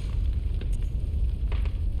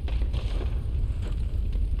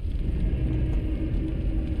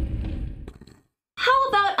 How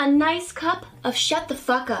about a nice cup of shut the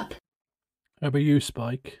fuck up? How about you,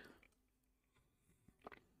 Spike?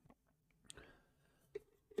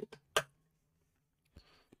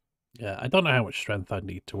 Yeah, I don't know how much strength I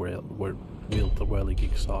need to wield the whirly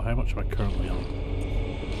jigsaw. How much am I currently on?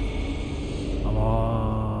 I'm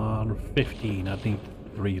on 15. I need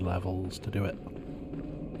 3 levels to do it.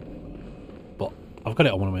 But I've got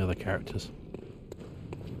it on one of my other characters.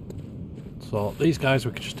 So these guys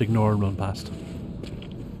we could just ignore and run past.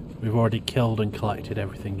 We've already killed and collected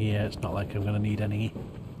everything here. It's not like I'm going to need any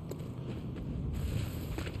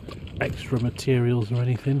extra materials or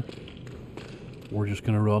anything. We're just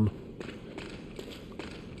going to run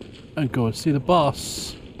and go and see the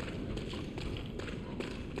boss.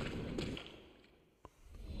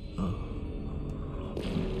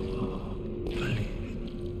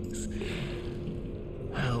 Please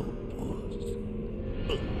help us.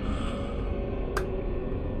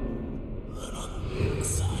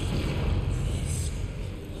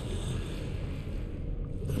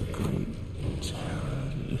 The great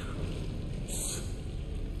terror.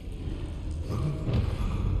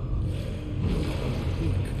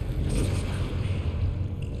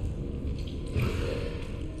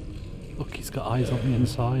 Look, he's got eyes on the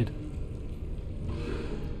inside.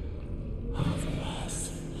 Have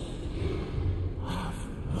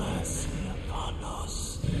mercy upon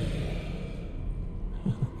us.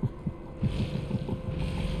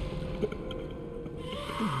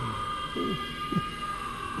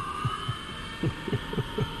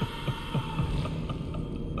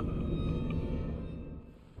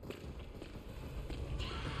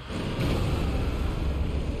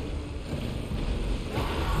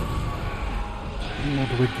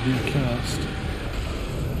 Ludwig the Accursed.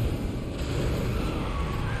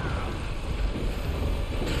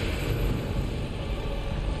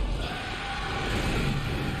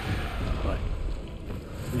 Right.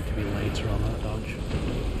 Need to be later on that dodge.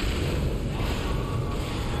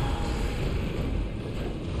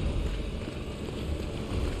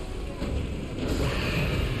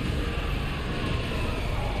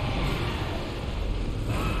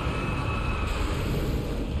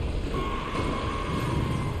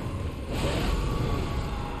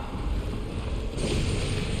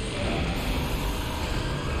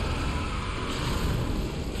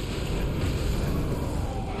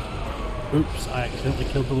 Oops, I accidentally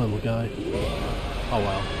killed the little guy. Oh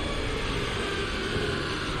well.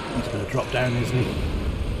 He's gonna drop down, isn't he?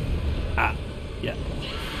 Ah, yeah.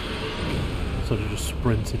 Sort of just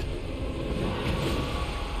sprinted.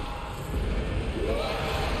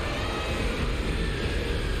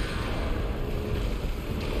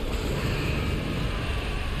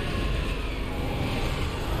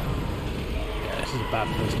 Yeah, this is a bad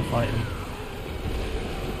place to fight him.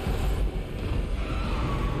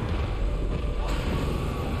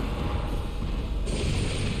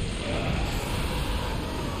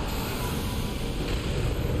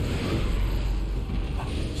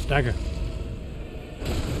 Dagger.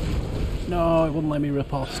 No, it wouldn't let me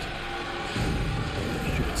riposte.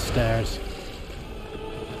 Stupid stairs.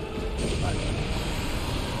 Right.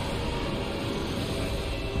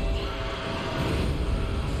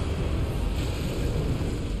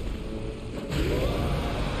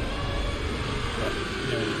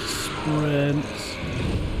 Sprint.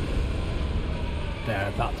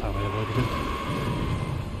 There, that time I avoided him.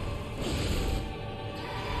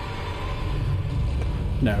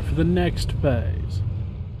 Now for the next phase.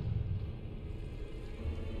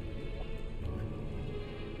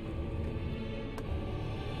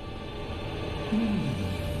 You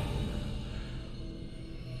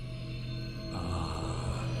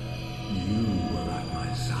were at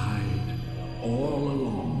my side all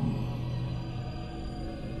along.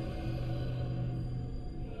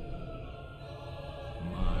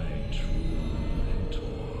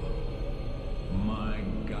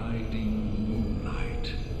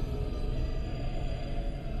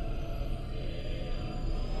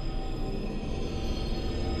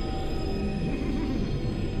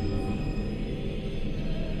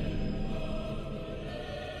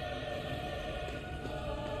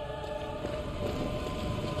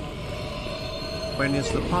 When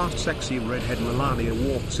is the part sexy redhead Melania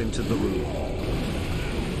walks into the room?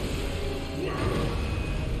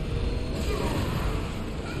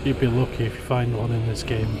 You'd be lucky if you find one in this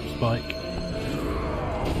game, Spike.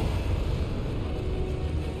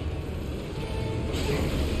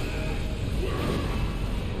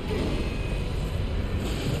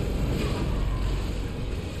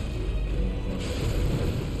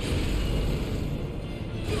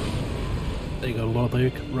 There you go, Lord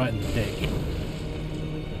Luke, right in the dick.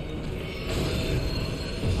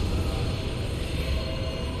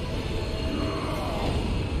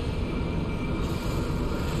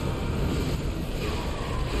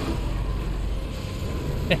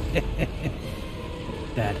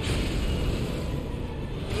 Dead.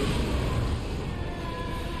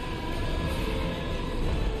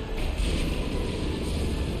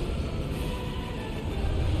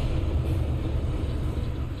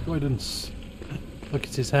 Guidance. Look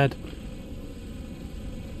at his head.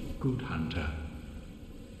 Good hunter,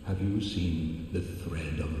 have you seen the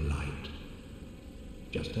thread of light?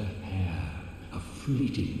 Just a hair, a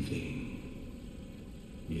fleeting thing.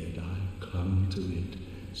 Yet I clung to it,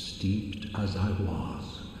 steeped as I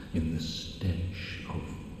was in the stench of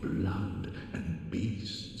blood and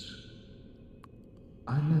beasts.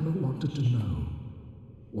 I never wanted to know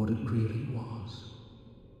what it really was.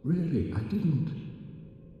 Really, I didn't.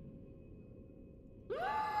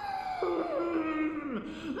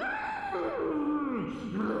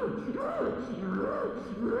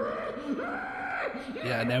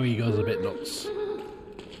 Yeah, now he goes a bit nuts.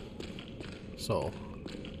 So.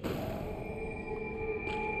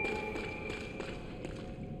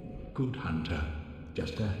 Good hunter,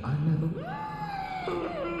 just a... I never...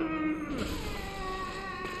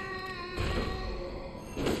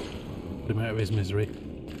 Put him out of his misery.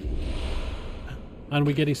 And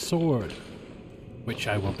we get his sword, which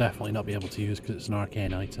I will definitely not be able to use because it's an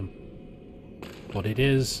arcane item. But it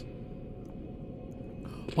is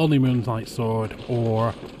only Moonlight Sword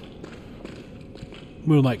or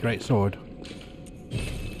Moonlight Greatsword,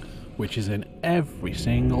 which is in every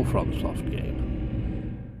single FromSoft game.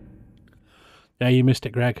 Yeah, you missed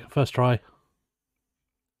it, Greg. First try.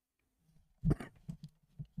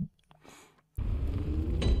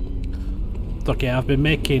 It's okay, I've been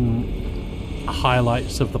making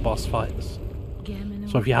highlights of the boss fights.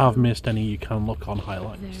 So if you have missed any, you can look on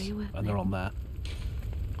highlights, and they're on there.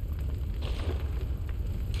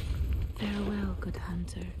 Farewell, good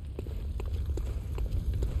hunter.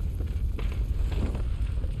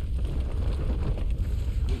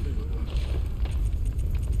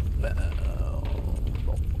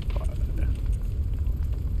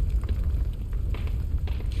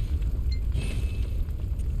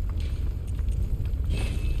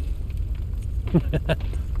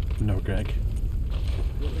 No, Greg.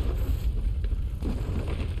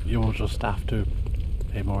 You'll just have to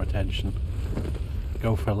pay more attention.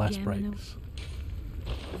 Go for less breaks.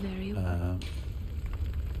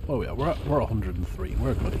 Oh yeah, we're at 103.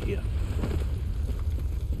 We're good here.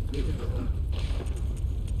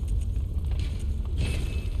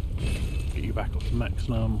 Get you back up to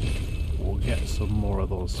maximum. We'll get some more of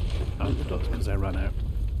those antidotes because I ran out.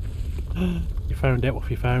 You found it. What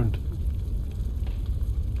have you found?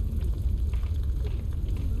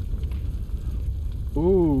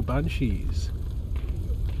 Ooh, banshees.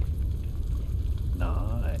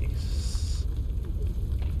 Nice.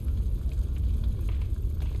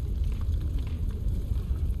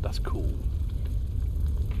 That's cool.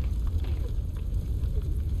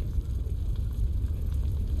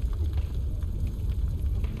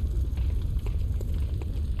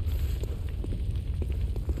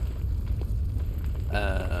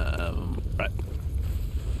 Right.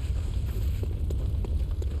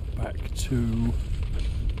 Back to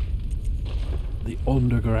the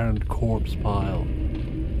underground corpse pile.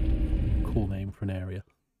 Cool name for an area.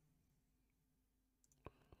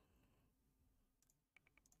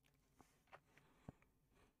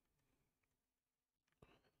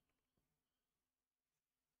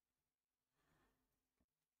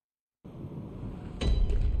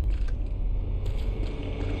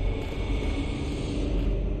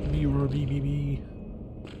 BBB.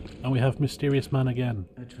 And we have Mysterious Man again.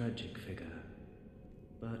 A tragic figure.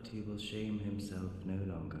 But he will shame himself no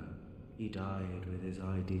longer. He died with his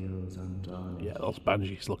ideals untarnished. Yeah, those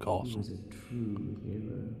banshees look awesome. He was a true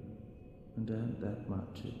hero. And earned that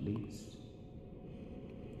much at least.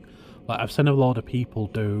 Like, I've seen a lot of people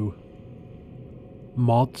do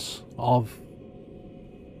mods of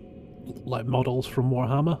like models from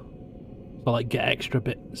Warhammer. So like get extra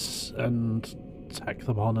bits and tack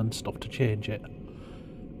them on and stuff to change it.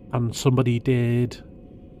 And somebody did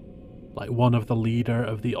like one of the leader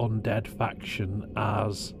of the undead faction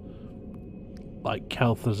as like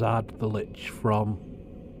Kel'Thuzad the Lich from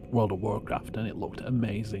World of Warcraft, and it looked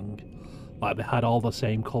amazing. Like they had all the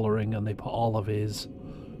same colouring and they put all of his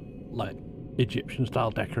like Egyptian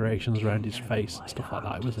style decorations around his face and stuff like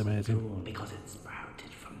that. It was amazing. Because it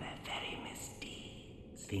sprouted from their very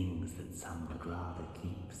misdeeds, things that some would rather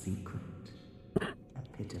keep secret. A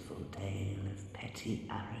pitiful tale of petty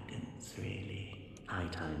arrogance, really. High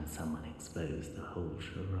time someone exposed the whole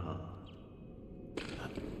charade.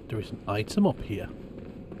 There is an item up here.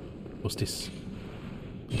 What's this?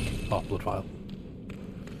 Oh, blood vial.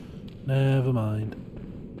 Never mind.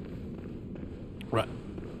 Right.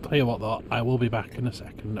 Tell you what though, I will be back in a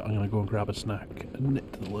second. I'm going to go and grab a snack and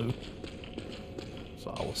nip to the loo.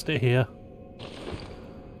 So I will stay here,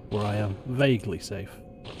 where I am vaguely safe.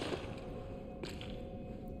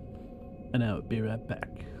 And I'll be right back.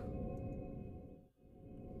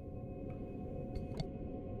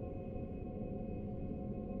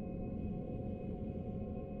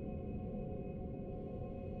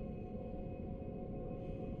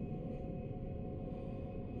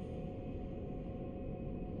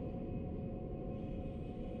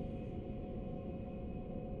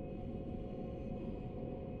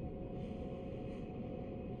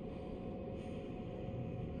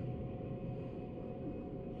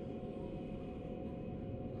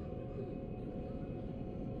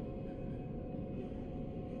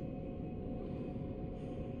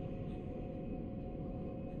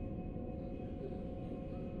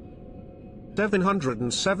 Seven hundred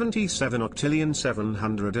and 77 octillion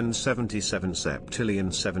 777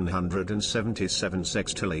 septillion 777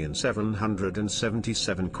 sextillion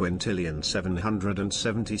 777 quintillion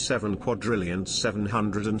 777 quadrillion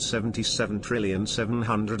 777 trillion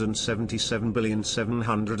 777 billion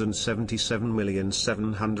 777 million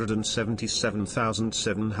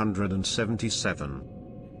 777,777.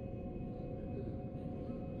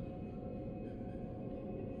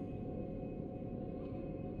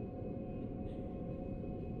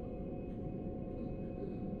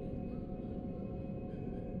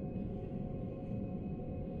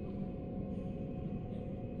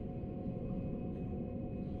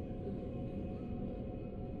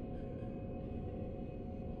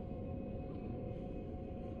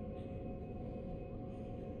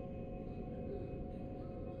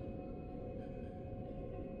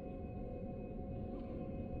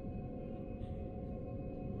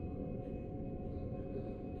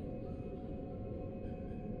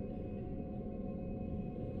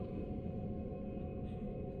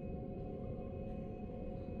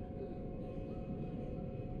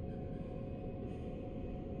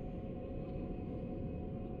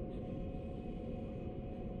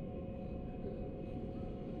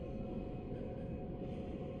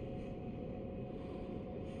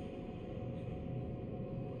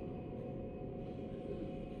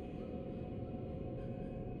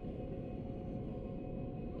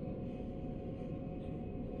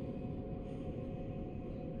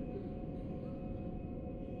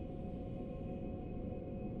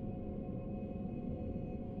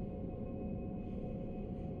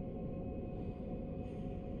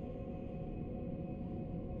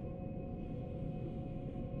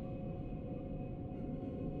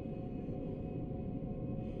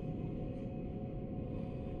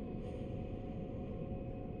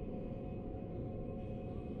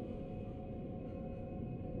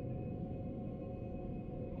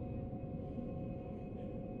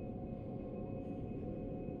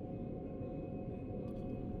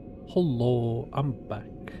 Hello, I'm back.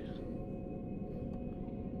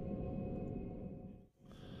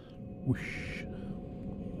 Whoosh.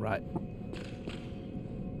 Right.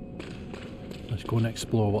 Let's go and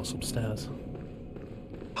explore what's upstairs.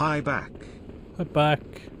 Hi back. Hi back.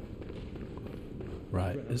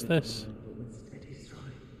 Right, is this?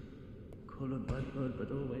 Colored by blood,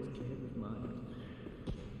 but always clear with mind.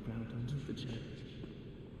 Proud under the church.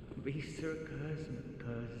 Beasts are a curse, and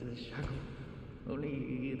curse a shackle. Only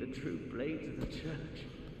ye the true blades of the church.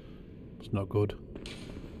 It's not good.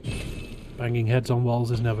 Banging heads on walls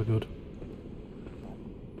is never good.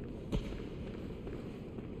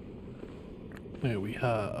 Here we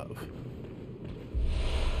have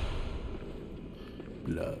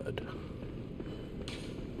blood.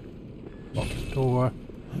 Locked door.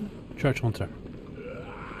 Church hunter.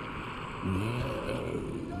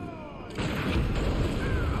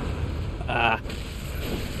 Ah.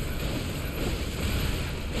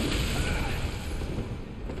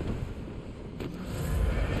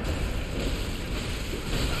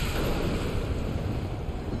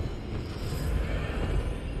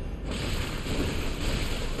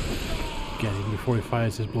 Getting before he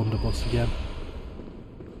fires his blunderbuss again.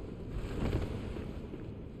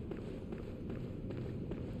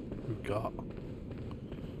 We've got...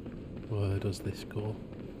 Where does this go?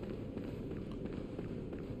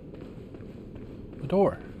 The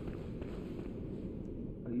door.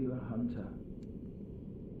 Are you a hunter?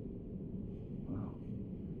 Well,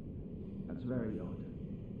 that's very odd.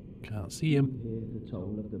 Can't see him. You hear the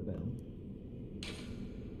toll of the bell?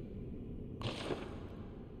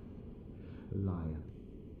 Liar.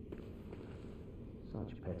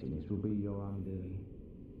 Such pettiness will be your undoing.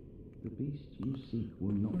 The beast you seek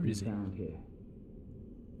will not be found here.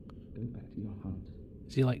 Go back to your hunt.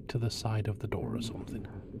 Is he like to the side of the door or something?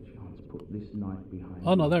 Have the chance, put this night behind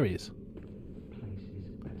Oh no, you. there he is. The place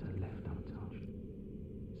is better left untouched.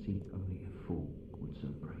 Seek only a fool would so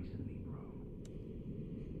brazenly roam.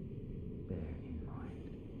 Bear in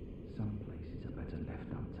mind, some places are better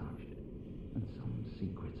left untouched, and some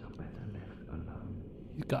secrets are better left alone.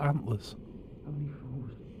 He's got antlers. Only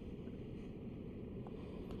fools.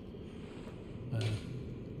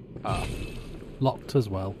 Locked as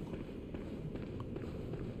well.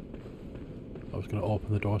 I was going to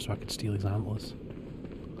open the door so I could steal his antlers.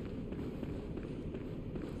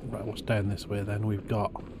 Right, what's down this way then? We've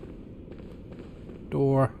got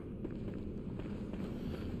door,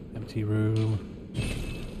 empty room,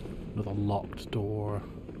 another locked door,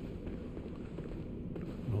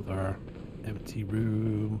 another empty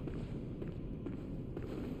room,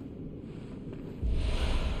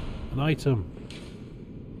 an item.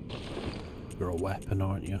 You're a weapon,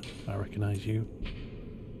 aren't you? I recognise you.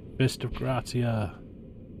 Fist of Gratia.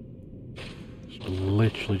 It's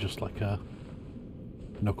literally just like a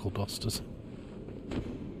knuckle dusters.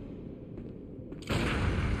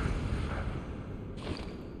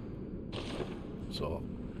 So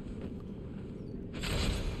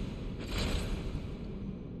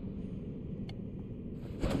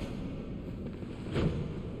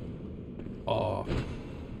oh,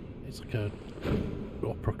 it's like a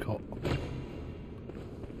uppercut.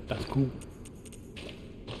 That's cool.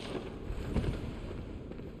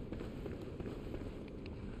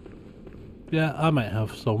 Yeah, I might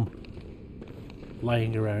have some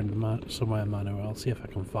laying around somewhere in Manor. I'll see if I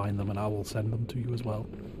can find them and I will send them to you as well.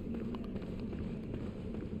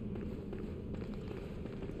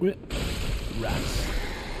 Wait. Rats.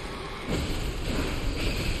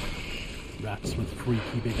 Rats with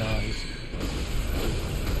freaky big eyes.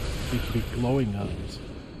 Freaky big glowing eyes.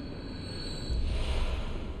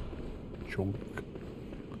 Chunk.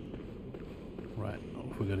 Right, what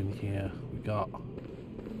have we got in here? We got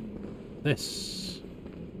this.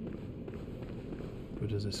 Where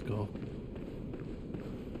does this go?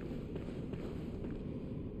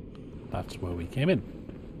 That's where we came in.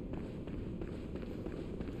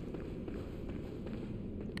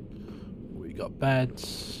 We got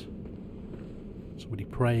beds. Somebody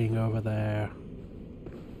praying over there.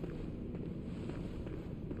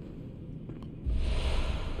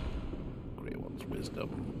 Great one's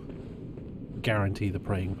wisdom. Guarantee the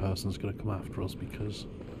praying person's going to come after us because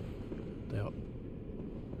they are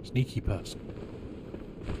sneaky person.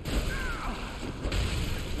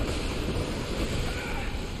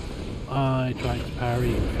 I tried to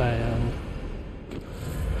parry and failed.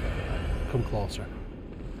 Come closer.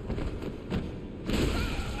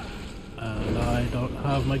 And I don't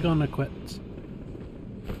have my gun equipped.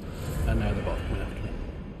 And now they're both coming after me.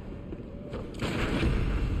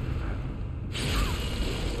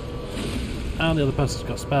 And the other person's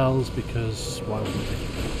got spells because why wouldn't they?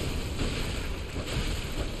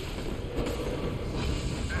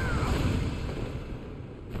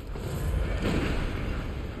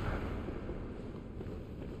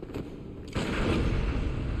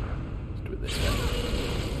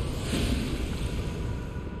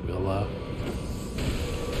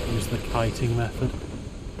 Kiting method.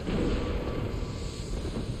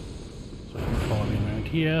 So you can follow me around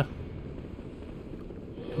here.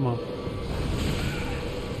 Come on.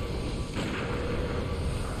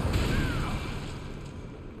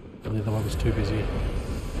 And the other one was too busy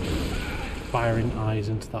firing eyes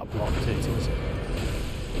into that block titties.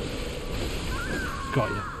 Got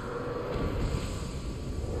you.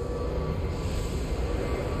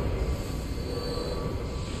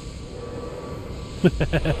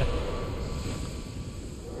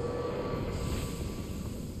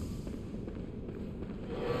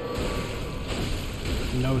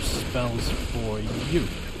 No spells for you. You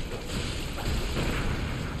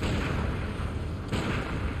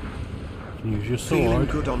can use your sword. Feeling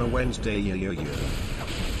good on a Wednesday, yeah.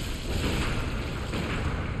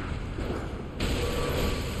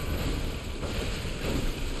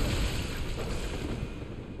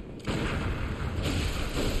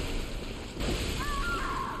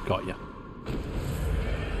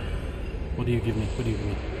 What do you give me? What do you give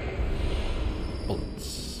me?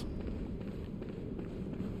 Bullets.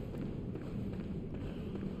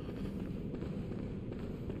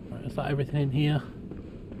 Right, is that everything in here?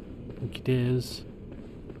 I think it is.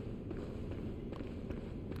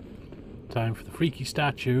 Time for the freaky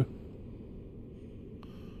statue.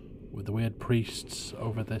 With the weird priests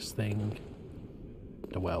over this thing.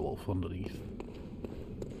 The werewolf underneath.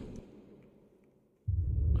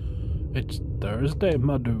 It's Thursday,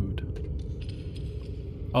 my dude.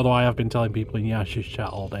 Although I have been telling people in Yasha's chat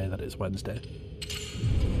all day that it's Wednesday.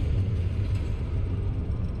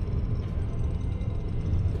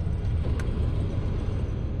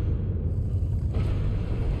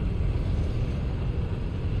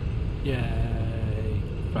 Yay!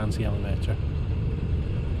 Fancy elevator.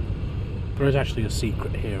 There is actually a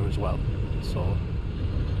secret here as well, so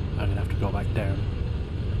I'm gonna have to go back down.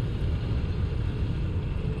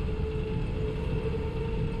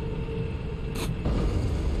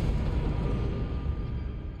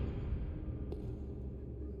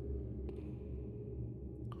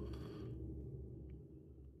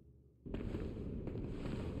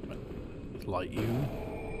 Light you.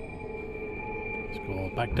 Let's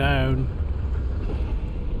go back down.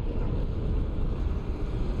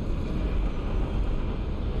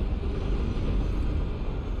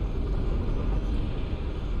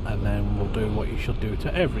 And then we'll do what you should do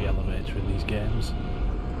to every elevator in these games.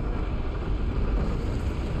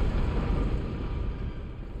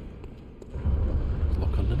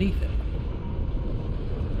 Look underneath it.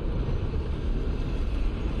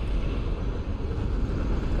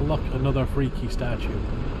 Look, another freaky statue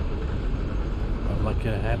of like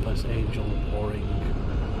a headless angel pouring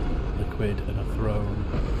liquid and a throne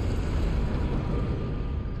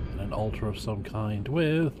and an altar of some kind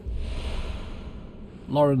with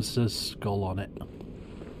Lawrence's skull on it.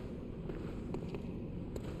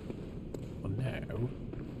 Well, now,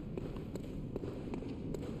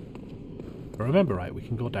 if I remember right, we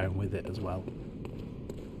can go down with it as well.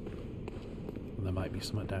 And there might be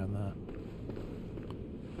something down there.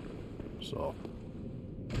 So,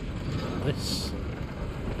 this,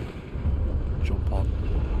 jump on.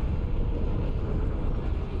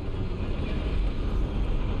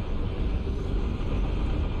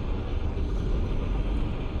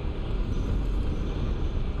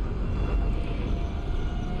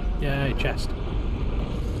 Yay, chest.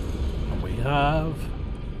 And we have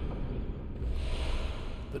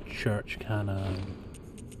the church cannon.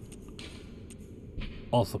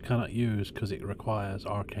 Also cannot use because it requires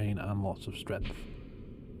arcane and lots of strength.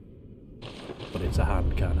 But it's a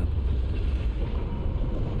hand cannon.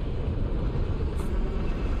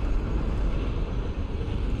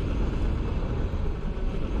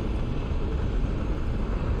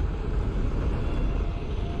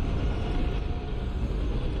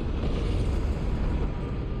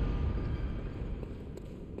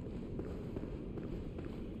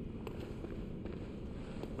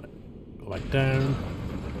 Right, go back down.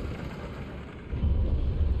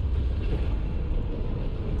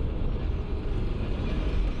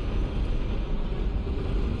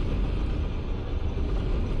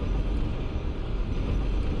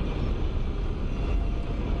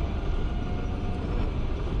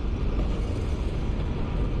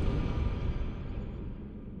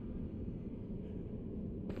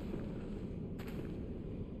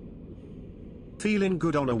 Feeling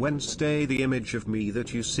good on a Wednesday. The image of me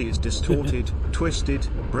that you see is distorted, twisted,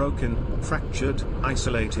 broken, fractured,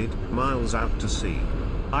 isolated, miles out to sea.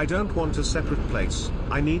 I don't want a separate place.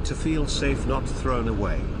 I need to feel safe, not thrown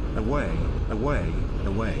away. Away, away,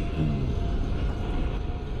 away.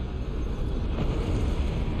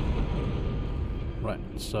 Right,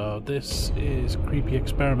 so this is Creepy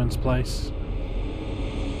Experiment's place.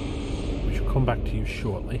 We shall come back to you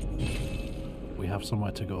shortly. We have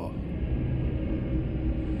somewhere to go.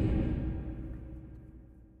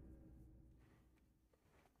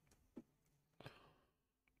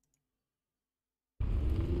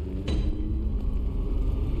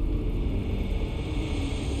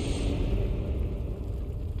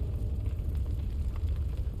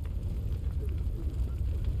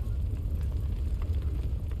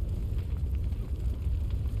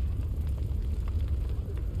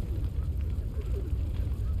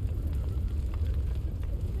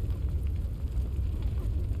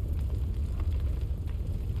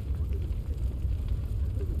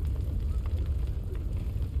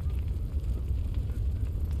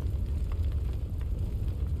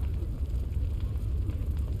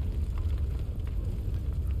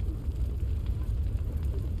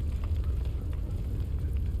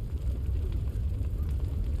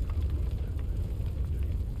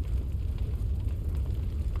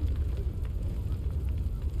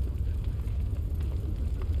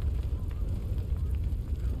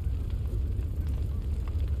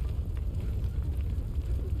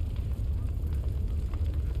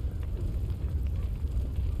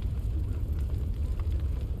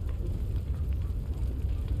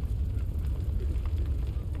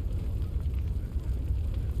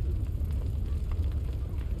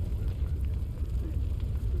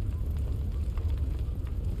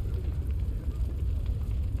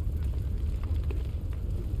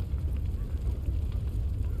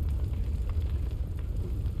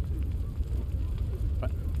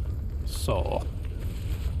 So,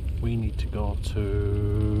 we need to go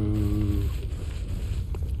to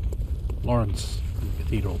Lawrence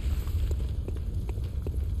Cathedral.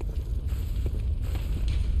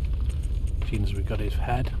 Seeing as we've got his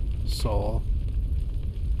head, so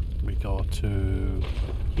we go to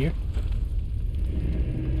here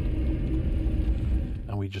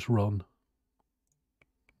and we just run.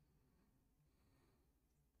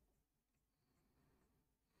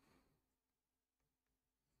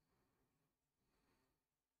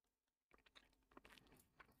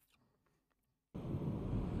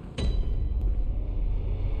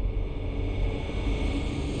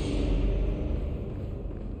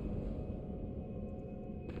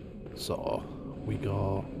 So we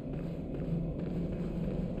go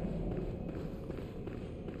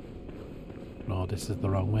no, this is the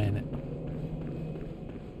wrong way, innit?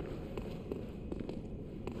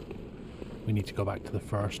 We need to go back to the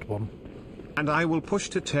first one. And I will push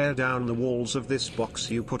to tear down the walls of this box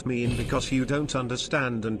you put me in because you don't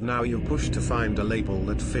understand, and now you push to find a label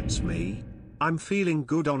that fits me. I'm feeling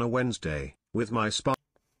good on a Wednesday, with my spot.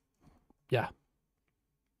 Yeah.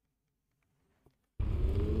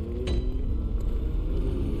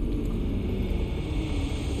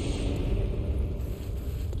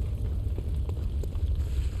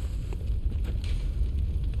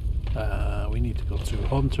 We need to go to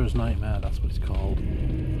Hunter's Nightmare, that's what it's called.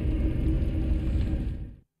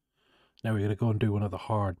 Now we're going to go and do one of the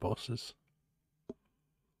hard bosses.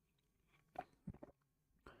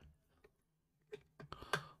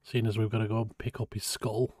 Seeing as we've got to go and pick up his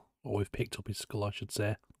skull, or we've picked up his skull I should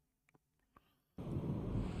say.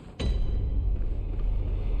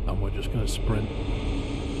 And we're just going to sprint.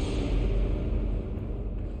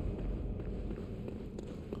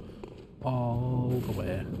 All the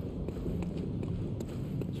way.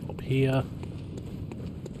 So up here.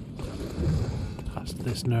 Past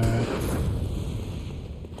this nerd.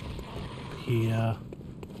 Here.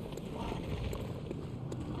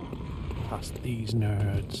 Past these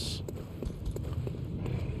nerds.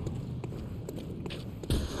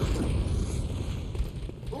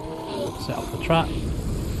 Set up the trap.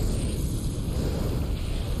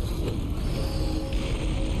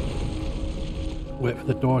 Wait for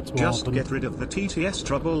the door to Just open. get rid of the TTS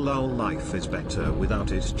trouble, lol. Life is better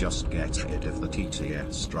without it. Just get rid of the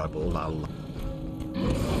TTS trouble, lol.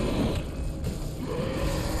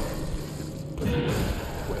 We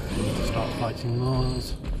need to start fighting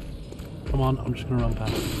those. Come on, I'm just gonna run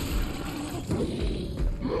past.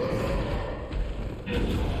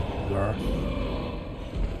 Where?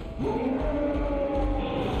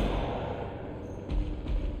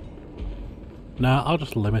 Nah, I'll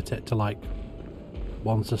just limit it to like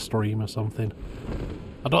once a stream or something.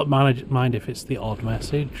 I don't mind if it's the odd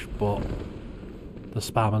message, but the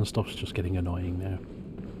spam and stuff's just getting annoying now.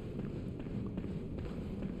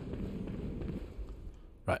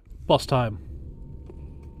 Right, boss time.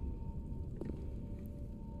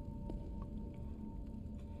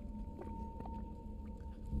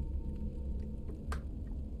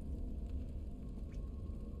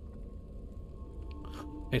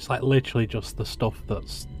 It's like literally just the stuff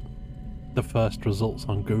that's the first results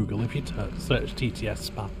on Google if you search TTS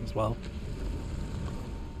spam as well.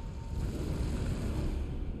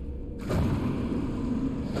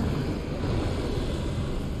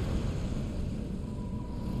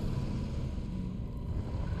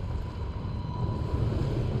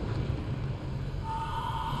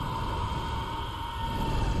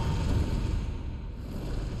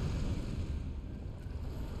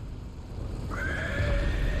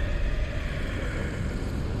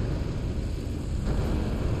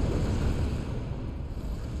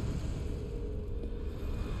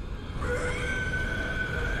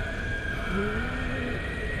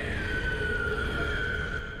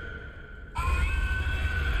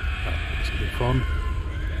 Fun.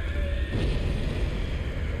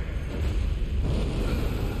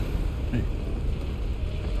 Hey.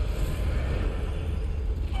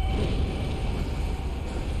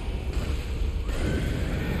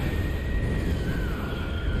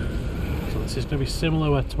 So this is going to be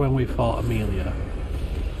similar to when we fought Amelia,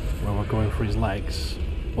 where we're going for his legs,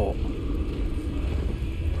 but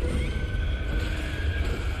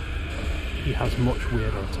he has much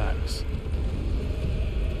weirder attacks.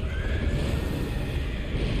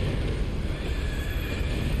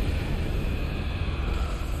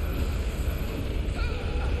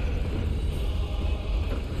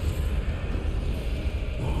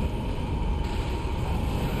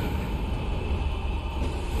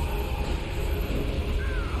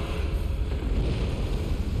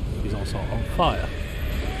 On fire.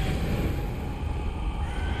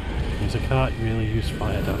 Because I can't really use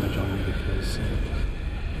fire damage on him because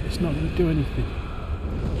it's not going to do anything.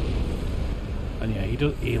 And yeah,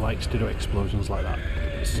 he likes to do explosions like that.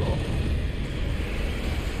 So there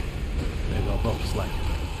we go, broke his leg.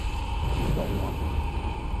 What we want.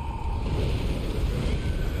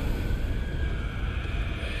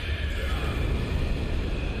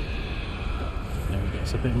 Now he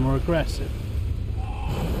gets a bit more aggressive.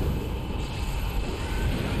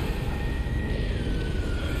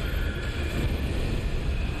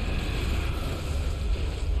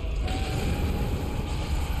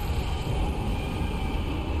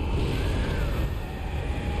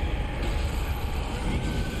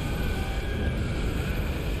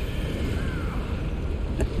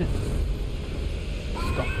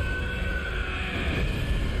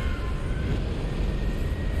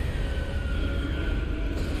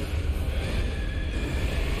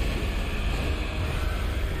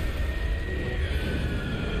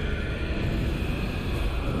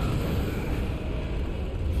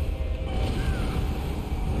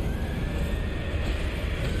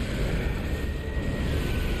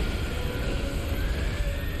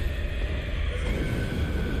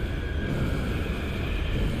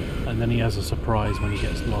 And then he has a surprise when he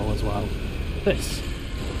gets low as well. This.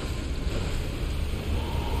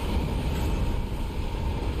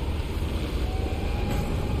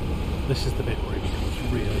 This is the bit where it becomes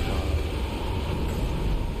really hard.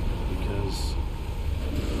 Because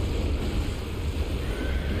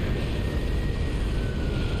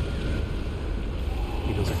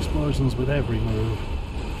he does explosions with every move.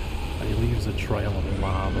 And he leaves a trail of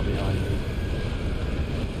lava behind him.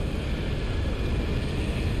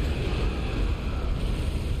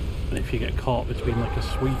 And if you get caught between like a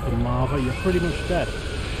sweep and lava, you're pretty much dead.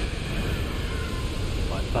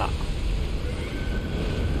 Like that.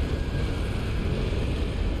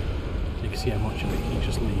 You can see how much of it he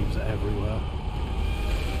just leaves everywhere.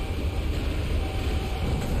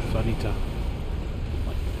 So I need to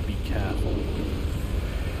like be careful.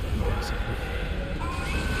 Basically.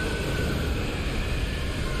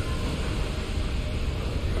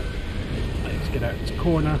 Let's get out of this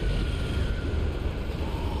corner.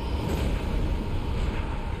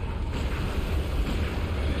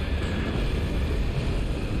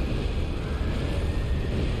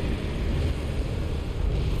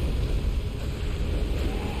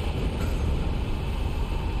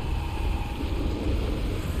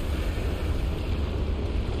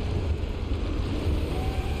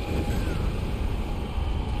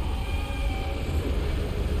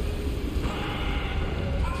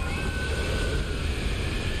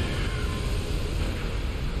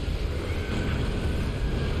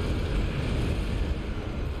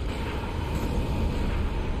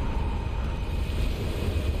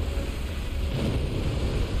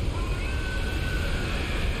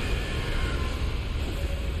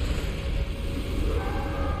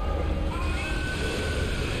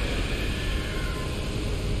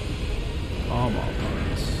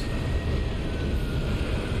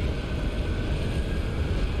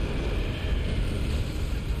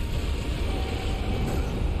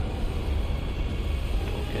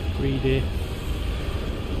 Greedy.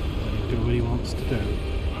 Let him do what he wants to do.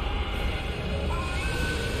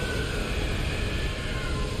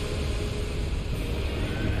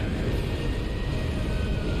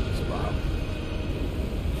 Spot.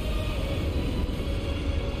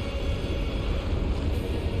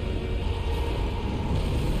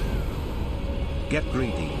 Get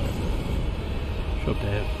greedy. Shut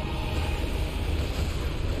Dave.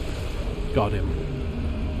 Got him.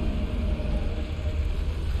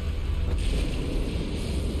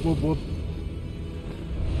 Whoop whoop.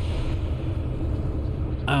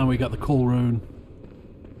 And we got the cool rune.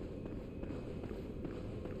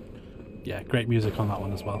 Yeah, great music on that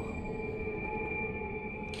one as well.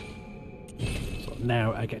 So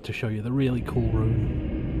now I get to show you the really cool rune.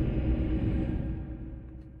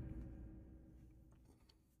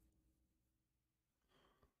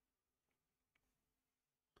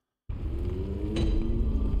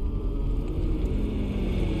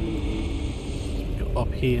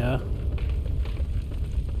 Up here.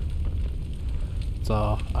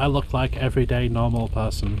 So I look like everyday normal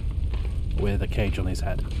person with a cage on his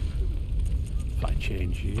head. If I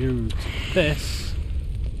change you to this,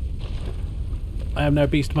 I am now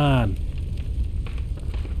Beast Man.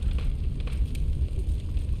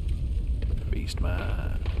 Beast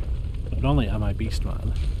Man. Not only am I Beast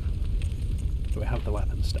Man, do I have the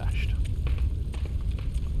weapon stashed.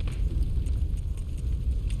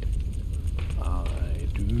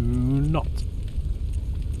 Do not.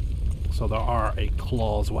 So there are a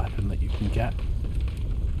claws weapon that you can get.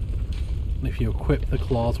 And if you equip the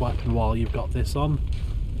claws weapon while you've got this on,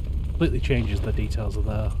 completely changes the details of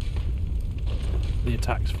the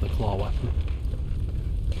attacks for the claw weapon.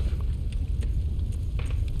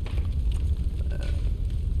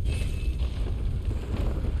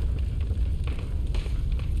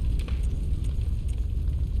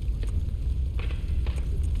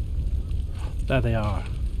 There they are.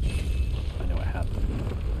 I knew I had them.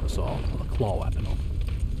 So I'll put the claw weapon on.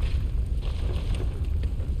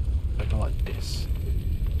 I go like this.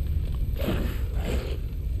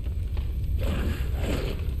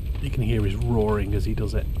 You can hear his roaring as he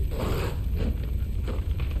does it.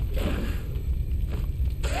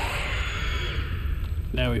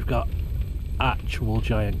 Now we've got actual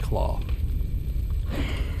giant claw.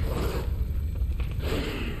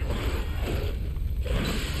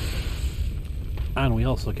 And we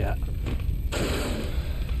also get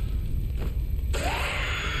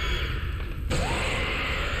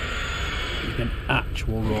an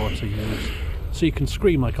actual roar to use, so you can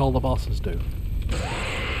scream like all the bosses do.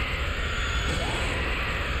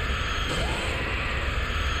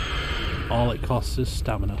 All it costs is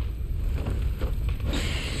stamina.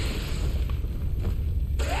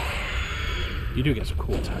 You do get some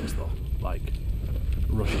cool attacks though, like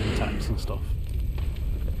rushing attacks and stuff.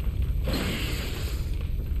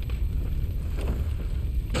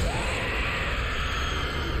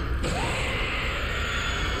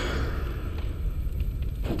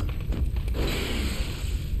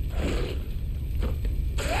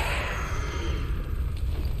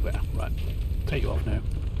 Take you off now.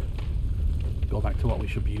 Go back to what we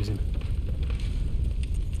should be using.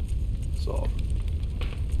 So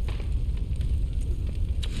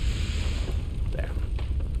there.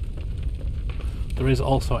 There is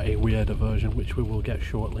also a weirder version which we will get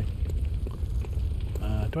shortly.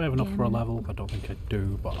 Do I have enough for a level? I don't think I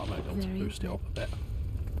do, but I might be able to boost it up a bit.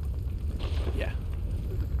 Yeah.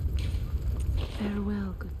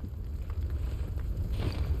 Farewell, good.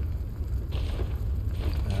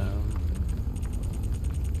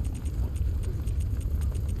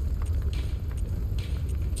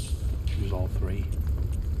 Use all three.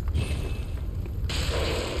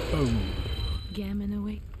 Boom. Gammon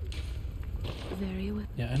away. Very well.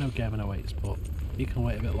 Yeah, I know Gammon awaits, but you can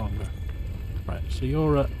wait a bit longer. Right, so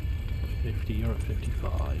you're at 50, you're at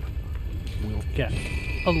 55. We'll get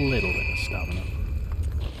a little bit of stamina.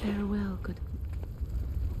 Farewell, good.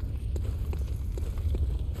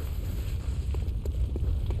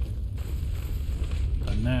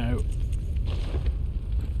 And now...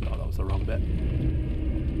 No, that was the wrong bit.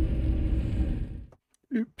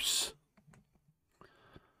 Oops.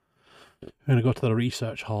 We're going to go to the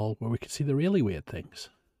research hall where we can see the really weird things.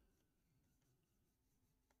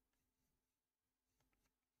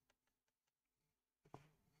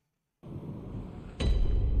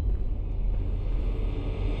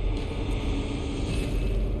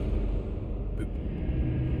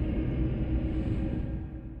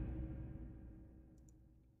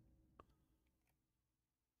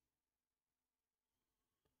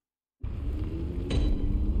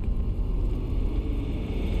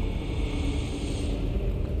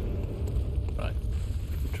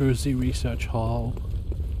 Jersey Research Hall.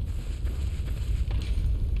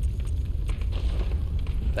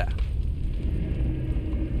 There.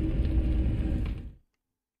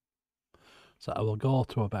 So I will go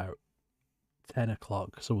to about 10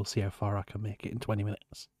 o'clock, so we'll see how far I can make it in 20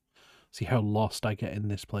 minutes. See how lost I get in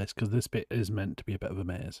this place, because this bit is meant to be a bit of a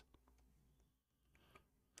maze.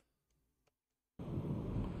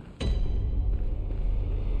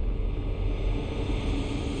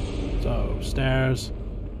 So, stairs.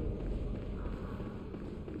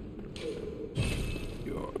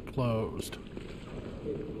 You're closed.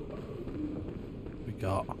 We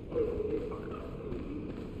got...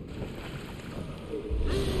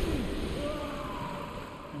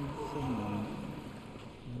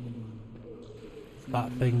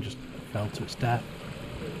 That thing just fell to its death.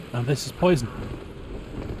 And this is poison.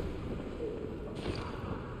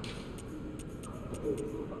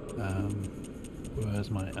 Where's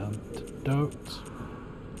my antidote?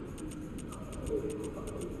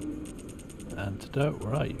 Antidote,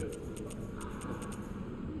 where are you?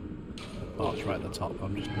 Oh, it's right at the top,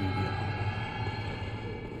 I'm just moving it.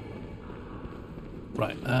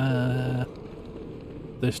 Right,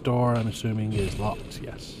 this door I'm assuming is locked,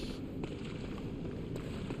 yes.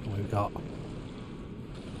 And we've got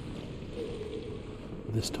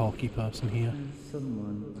this talky person here.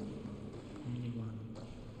 Anyone,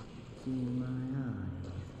 seen my eyes?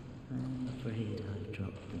 I'm afraid I've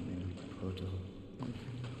dropped them in a puddle.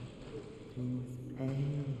 Please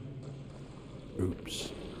pay. Oops.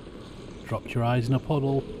 Dropped your eyes in a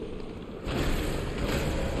puddle.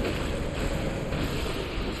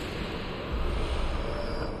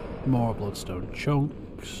 More bloodstone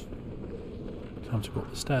chunks. Time to go up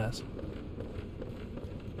the stairs.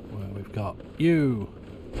 Where we've got you.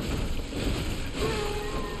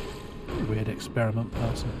 Weird experiment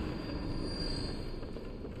person.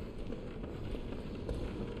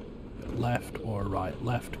 Left or right?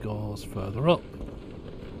 Left goes further up.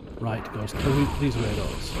 Right goes through these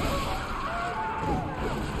windows.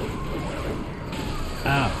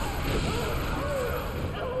 Ow.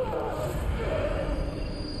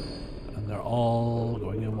 And they're all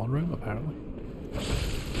going in one room apparently.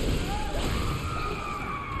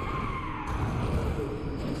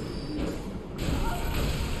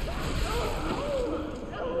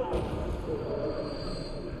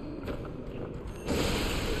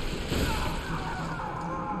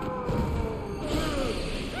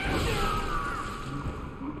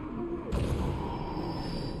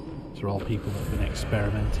 These are all people that have been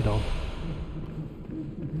experimented on.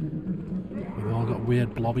 They've all got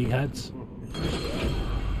weird blobby heads.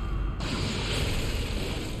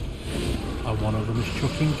 And one of them is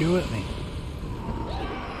chucking goo at me.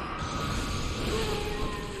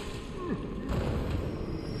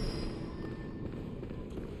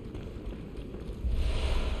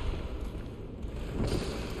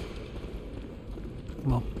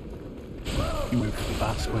 Come on. You move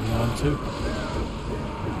fast when you want to.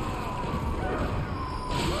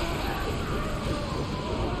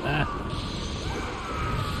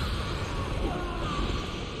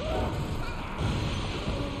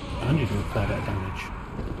 And you do a fair bit of damage.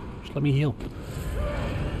 Just let me heal.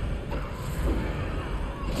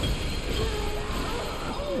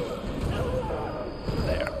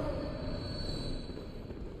 There.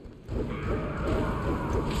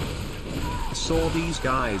 Saw these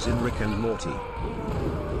guys in Rick and Morty.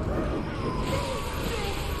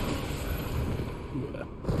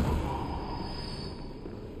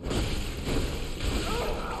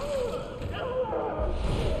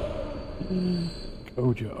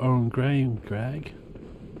 Code your own game, Greg.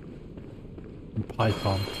 And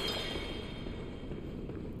Python.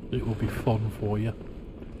 It will be fun for you.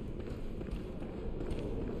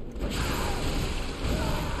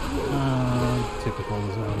 Typical,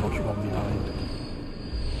 there's not much one behind.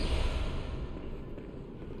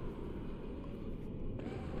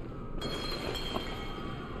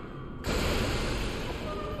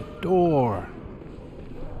 A door.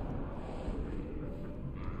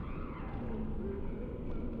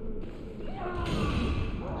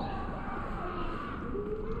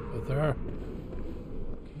 There.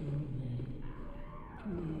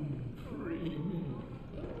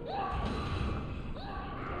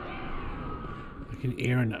 I can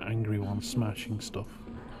hear an angry one smashing stuff.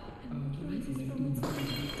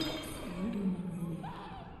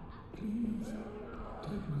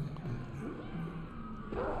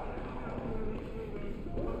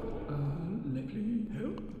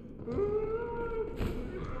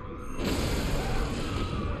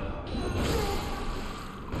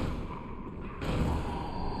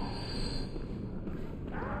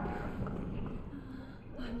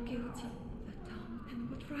 I'm guilty. The town and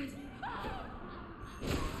would rise.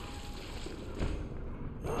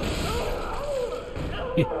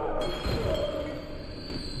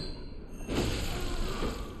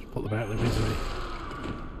 Just put them out of their misery.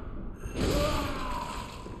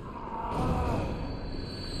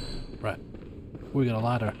 Right. We got a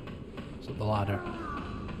ladder. It's up the ladder.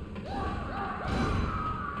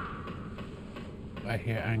 I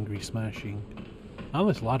hear angry smashing. And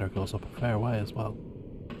this ladder goes up a fair way as well.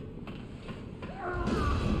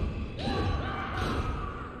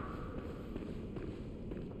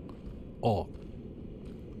 Oh.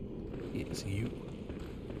 It's you.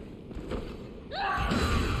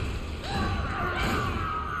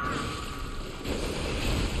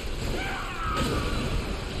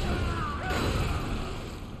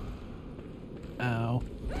 Ow.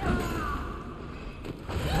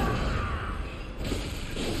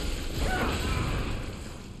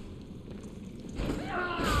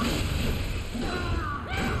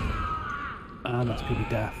 And that's gonna be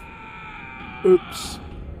death. Oops.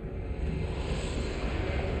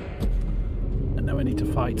 And now I need to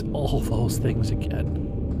fight all those things again.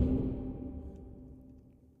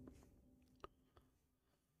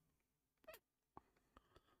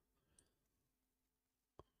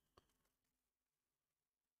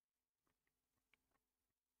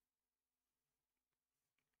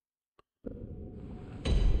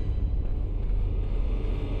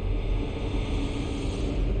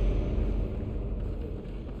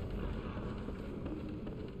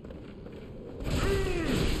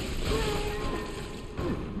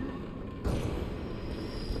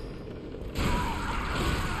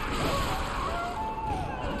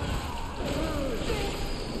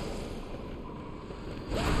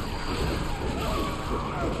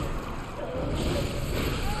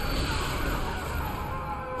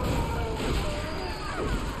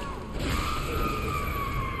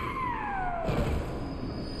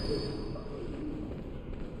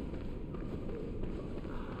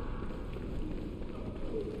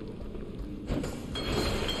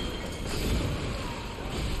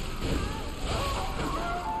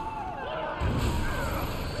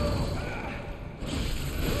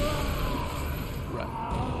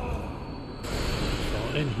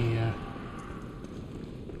 here.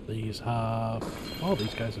 These have... Oh,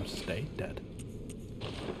 these guys have stayed dead.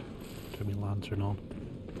 Turn my lantern on.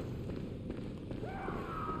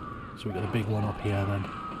 So we've got a big one up here then.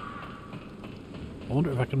 I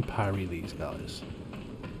wonder if I can parry these guys.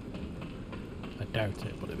 I doubt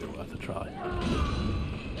it, but it'd be worth a try.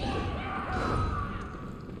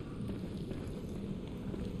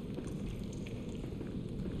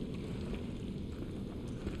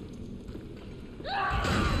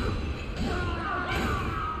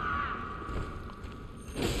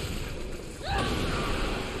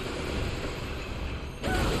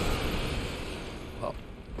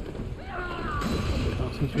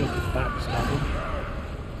 Seems to be able to backstab them.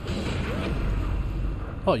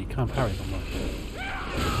 Oh, you can't parry them though.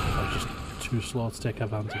 I was just too slow to take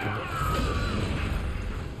advantage of it.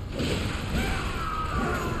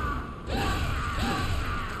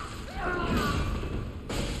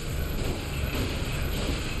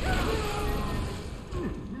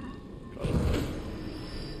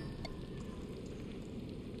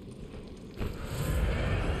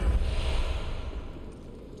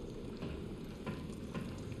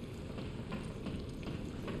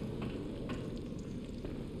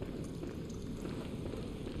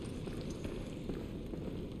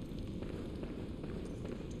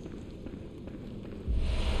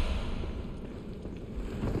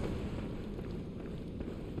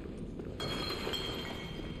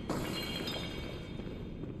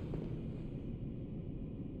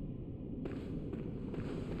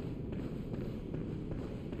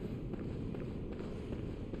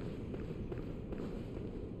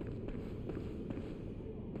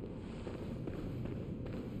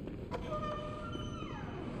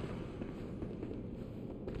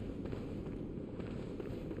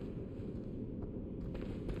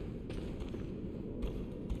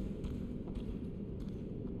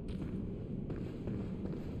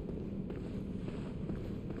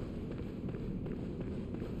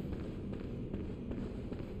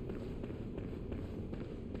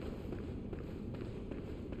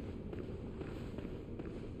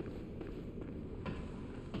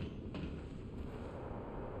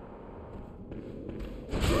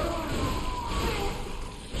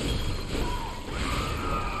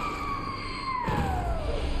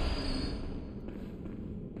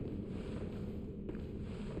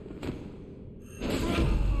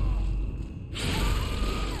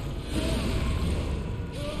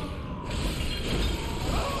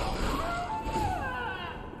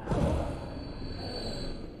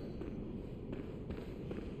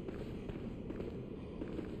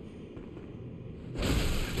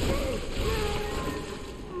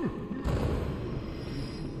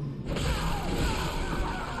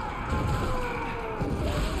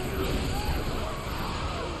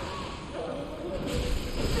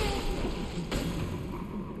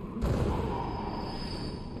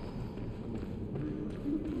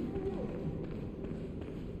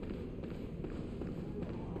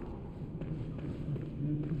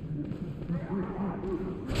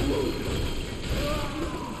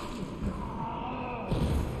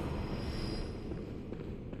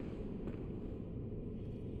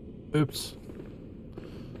 Oops.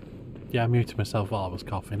 Yeah, I muted myself while I was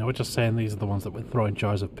coughing. I was just saying these are the ones that were throwing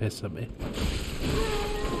jars of piss at me.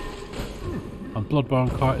 And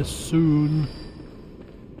Bloodborne cart is soon.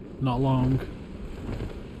 Not long.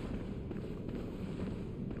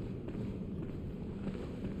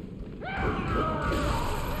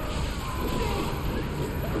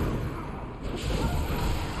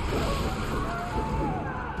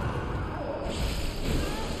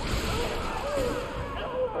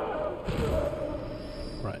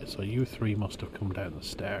 So you three must have come down the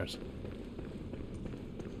stairs.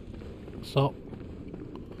 So,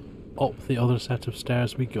 up the other set of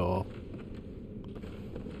stairs we go.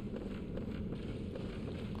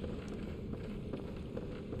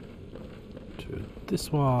 To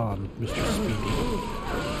this one, Mr. Speedy.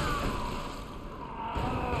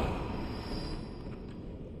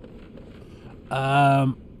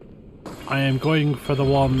 I am going for the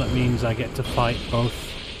one that means I get to fight both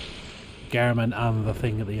Garmin and the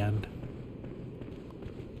thing at the end.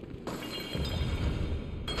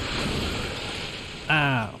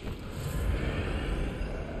 Ow.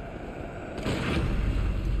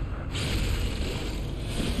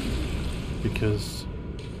 Because,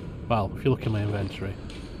 well, if you look in my inventory,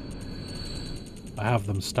 I have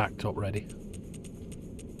them stacked up ready.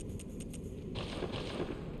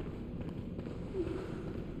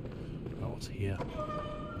 Oh, what's here?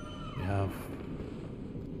 We have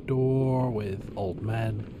door with old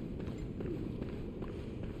men.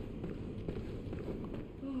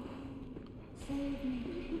 Save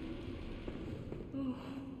me.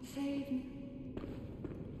 Save me.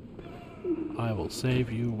 I will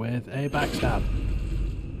save you with a backstab.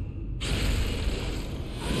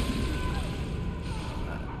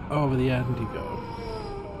 Over the end you go.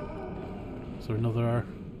 So another...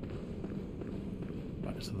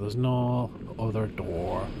 Right, so there's no other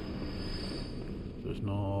door. There's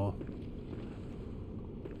no...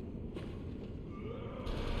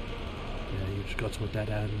 Yeah, you just got to a dead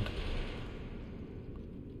end.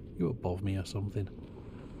 You above me or something.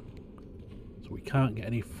 So we can't get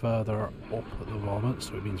any further up at the moment,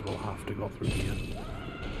 so it means we'll have to go through here.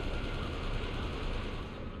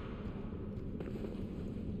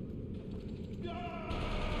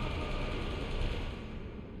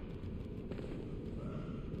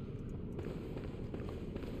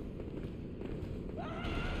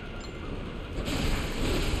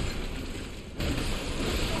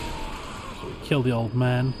 So we kill the old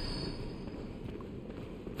man.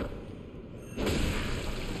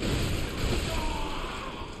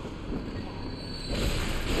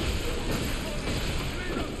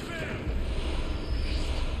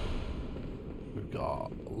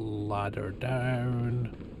 Ladder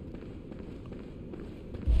down.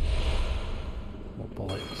 More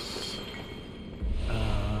bullets.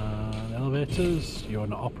 Elevators, you're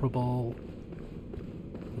not operable.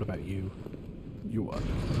 What about you? You are.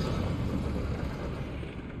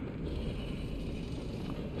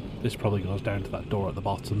 This probably goes down to that door at the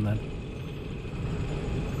bottom then.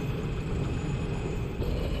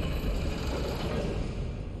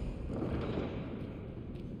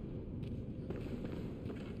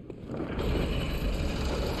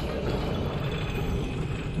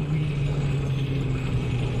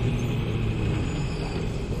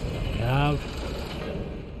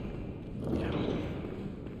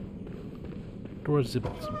 Towards the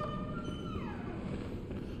bottom.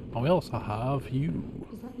 And we also have you.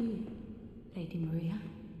 Is that you, Lady Maria?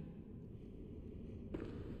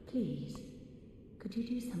 Please, could you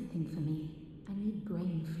do something for me? I need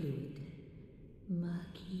brain fluid.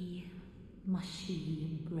 Murky,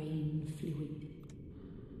 mushy brain fluid.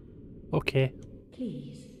 Okay.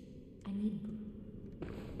 Please, I need...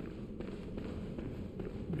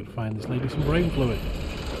 I'm gonna find this lady some brain fluid.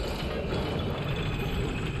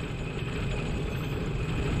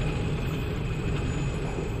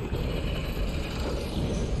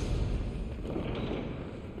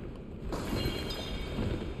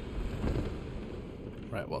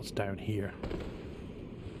 Right, what's down here?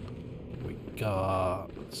 We got...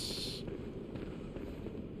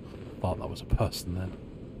 Thought that was a person then.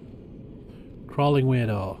 Crawling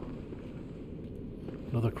weirdo.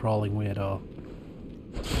 Another crawling weirdo.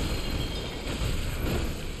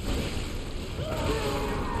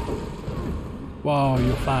 Whoa,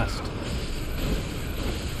 you're fast.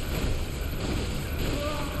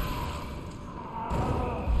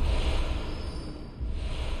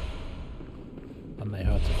 And they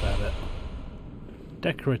hurt a fair bit.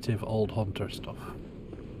 Decorative old hunter stuff.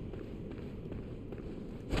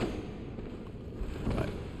 Right.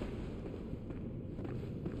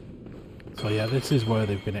 So yeah, this is where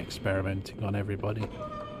they've been experimenting on everybody.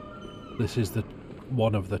 This is the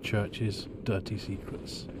one of the church's dirty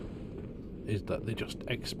secrets. Is that they just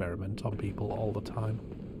experiment on people all the time.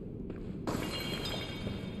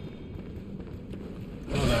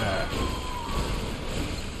 Oh, there.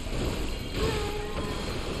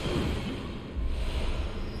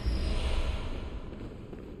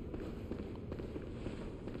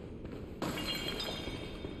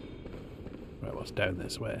 Right, what's down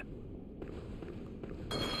this way?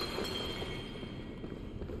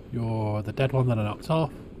 You're the dead one that I knocked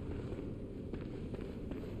off.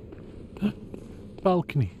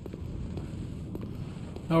 Balcony.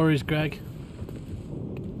 No worries, Greg.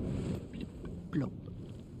 Blip, blop,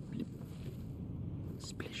 blip,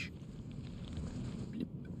 splish, blip.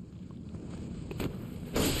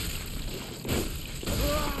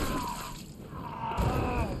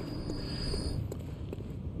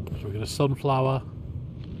 So we get a sunflower,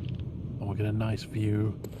 and we get a nice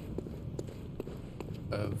view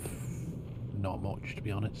of not much, to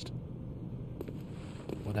be honest.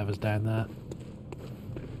 Whatever's down there.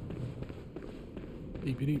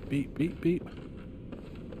 Beep beep beep beep beep.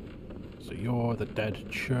 So you're the dead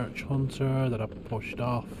church hunter that I pushed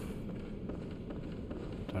off.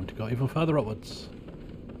 Time to go even further upwards.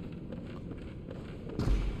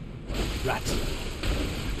 Rat.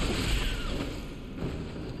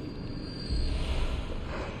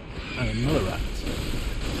 And another rat.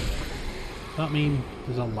 That mean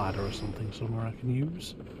there's a ladder or something somewhere I can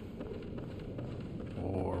use?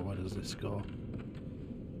 Or where does this go?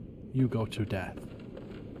 You go to death.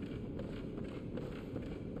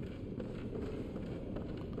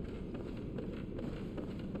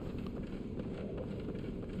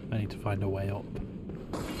 need to find a way up.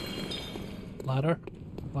 Ladder?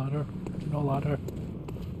 Ladder? No ladder?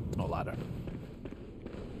 No ladder.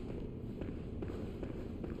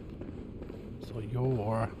 So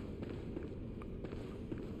you're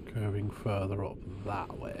curving further up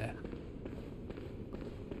that way.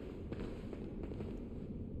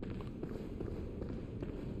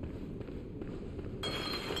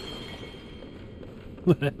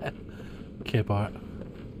 Okay, Bart.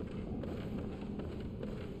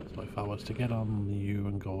 So if I was to get on you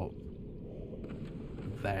and go up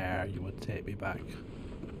there, you would take me back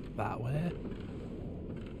that way?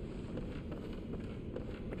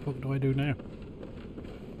 What do I do now?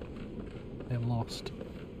 I'm lost.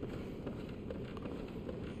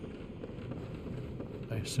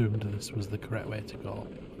 I assumed this was the correct way to go.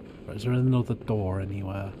 Or is there another door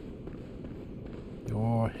anywhere?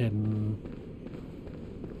 You're hidden.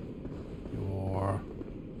 You're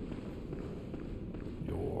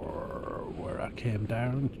where I came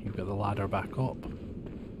down. You got the ladder back up.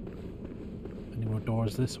 Any more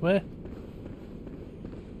doors this way?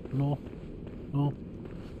 No? No?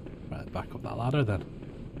 Right, back up that ladder then.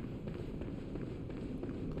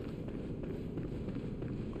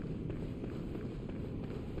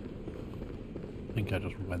 I think I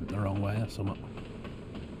just went the wrong way or something.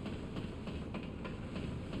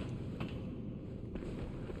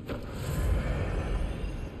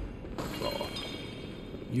 So,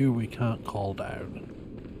 you we can't call down.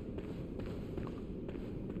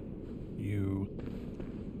 You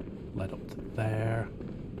led up to there.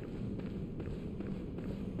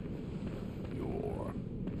 Your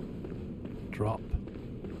drop.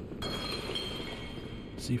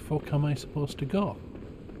 See, fuck, am I supposed to go?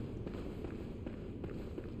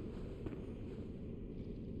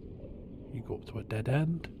 You go up to a dead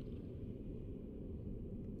end.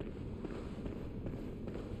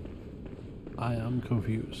 I am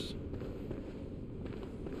confused.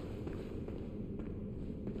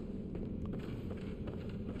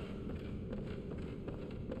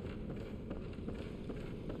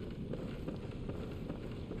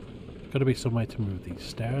 There's gotta be some way to move these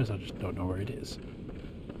stairs, I just don't know where it is.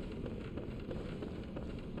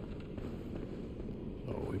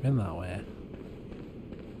 So we've been that way.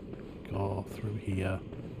 Go through here.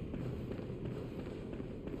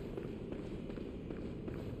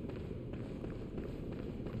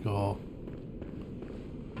 Go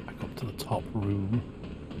back up to the top room.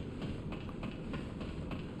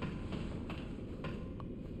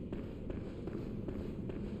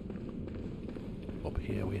 Up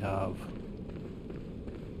here we have...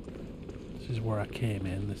 This is where I came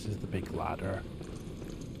in, this is the big ladder.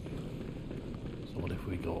 So what if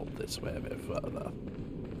we go up this way a bit further?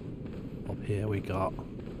 Up here we got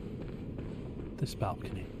this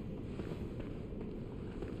balcony.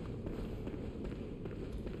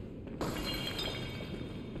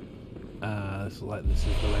 This is like this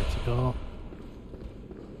is the way to go.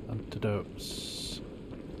 Antidotes.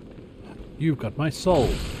 You've got my soul.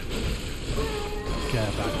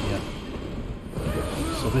 Get back here.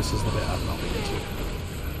 So this is the bit I've not been to.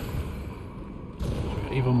 So we've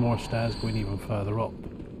got even more stairs going even further up.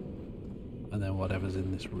 And then whatever's in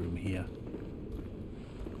this room here.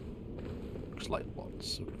 Looks like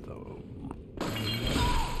lots of those.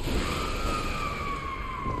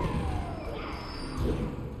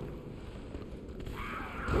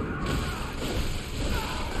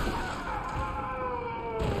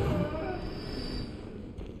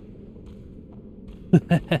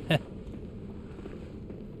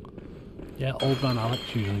 Yeah, old man Alex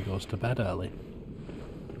usually goes to bed early.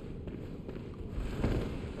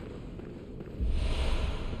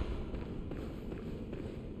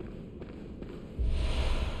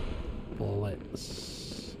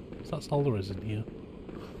 Bullets. So that's all there is in here.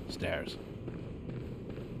 Stairs.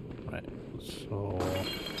 Right, so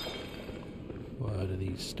where do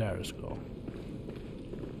these stairs go?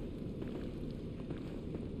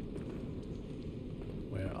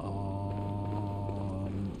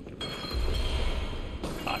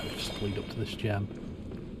 Lead up to this gem.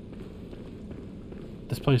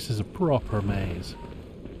 This place is a proper maze.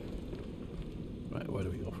 Right, where do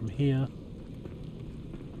we go from here?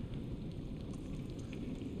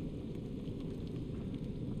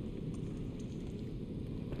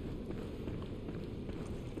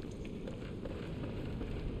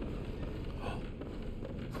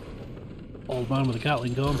 Old man with a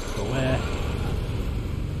Gatling gun, go away.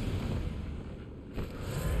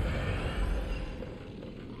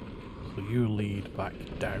 You lead back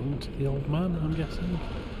down to the old man, I'm guessing?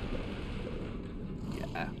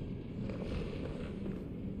 Yeah.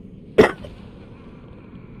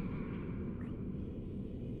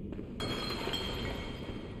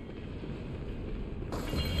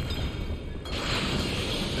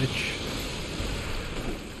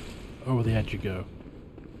 over the edge you go.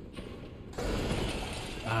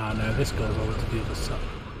 Ah, no, this goes over to the other side.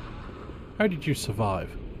 How did you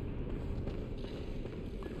survive?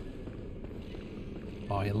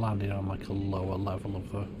 Oh, you landed on like a lower level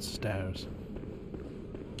of the stairs.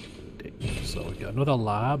 So we got another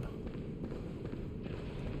lab.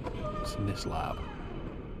 What's in this lab?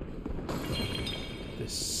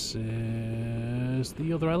 This is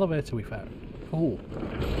the other elevator we found. Cool.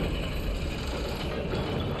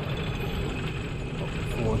 Look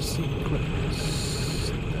for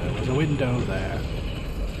secrets. There was a window there.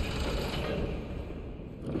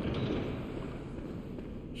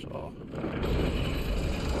 So.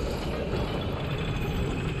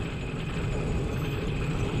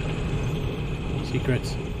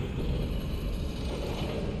 Secrets.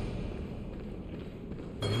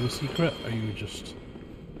 Are you a secret, or are you just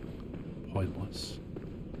pointless?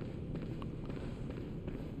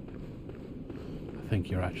 I think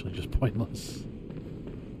you're actually just pointless.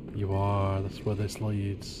 You are, that's where this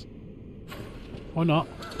leads. Or not.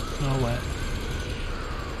 No way.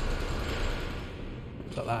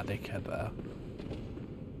 Got that dickhead there.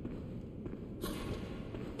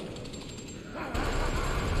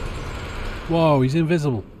 Whoa, he's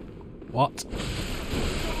invisible. What?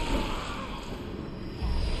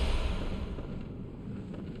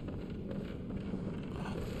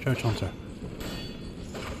 Church Hunter.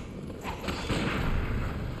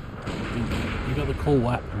 You got the cool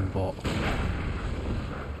weapon, but...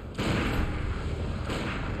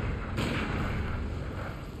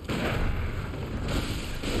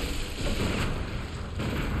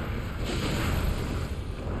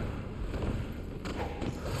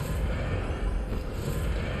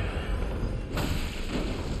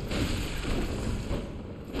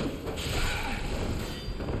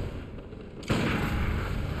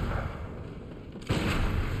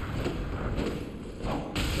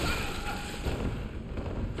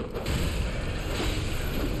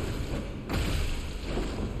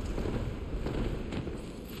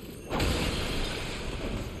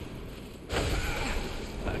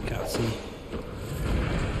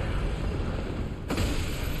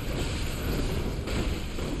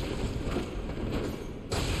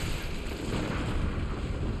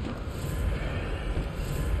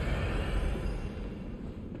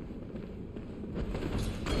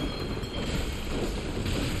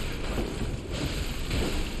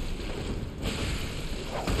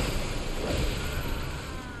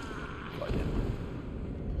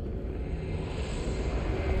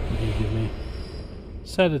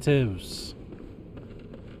 Sedatives.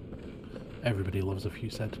 Everybody loves a few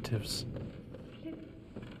sedatives.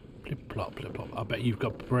 Plip plop, plip plop. I bet you've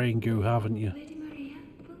got brain goo, haven't you? Lady Maria,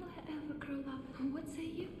 will I ever grow up? And what say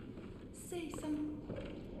you? Say some.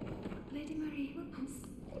 Lady Maria,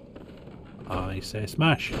 I say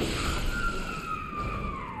smash.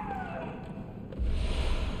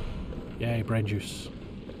 Yay, brain juice.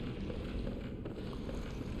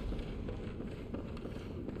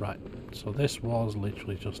 Right. So this was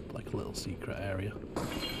literally just like a little secret area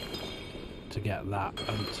to get that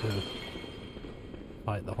and to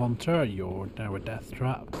fight the hunter. You're now a death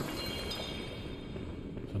trap. So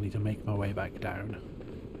I need to make my way back down.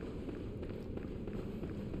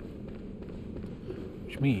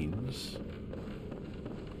 Which means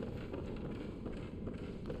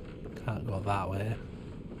can't go that way.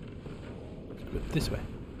 Let's go this way.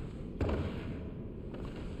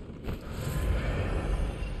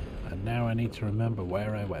 Now I need to remember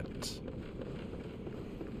where I went.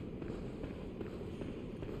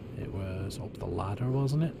 It was up the ladder,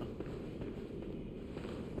 wasn't it?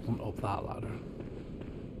 It wasn't up that ladder.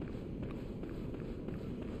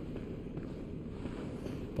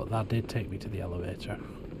 But that did take me to the elevator.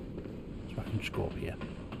 So I can just go up here.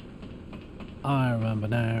 I remember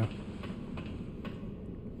now.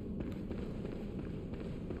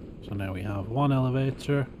 So now we have one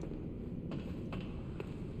elevator.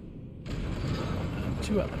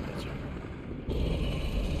 Two elevators.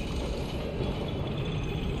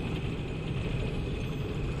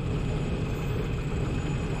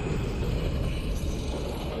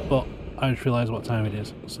 But I just realised what time it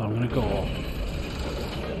is, so I'm gonna go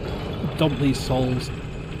dump these souls,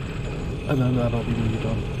 and then that'll be me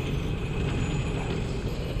done.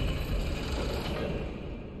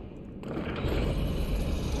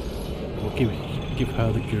 We'll give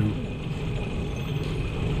her the goo.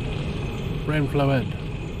 Brain fluid.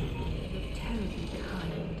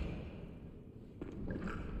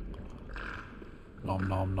 Nom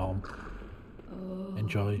nom nom. Oh.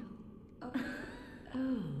 Enjoy. Oh,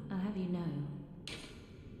 I'll have you know.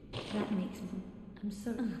 That makes me... I'm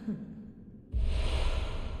sorry.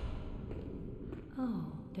 Oh.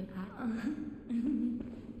 Don't I?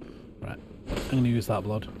 Right, I'm going to use that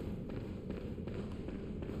blood.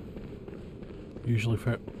 Usually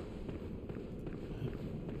for... Look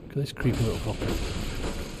at this creepy little fucker.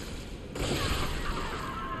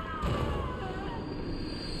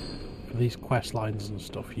 For these quest lines and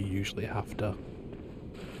stuff, you usually have to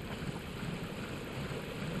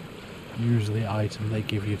use the item they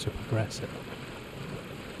give you to progress it.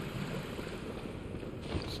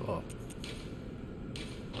 So...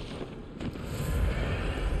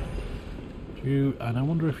 and I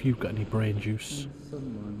wonder if you've got any brain juice.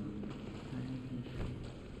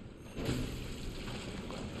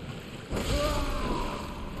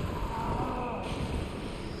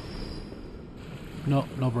 No,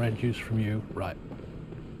 no brain juice from you. Right.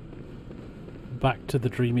 Back to the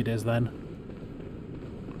dreamy days then.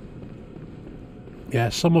 Yeah,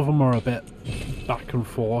 some of them are a bit back and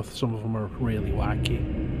forth, some of them are really wacky.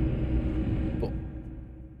 But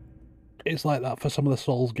it's like that for some of the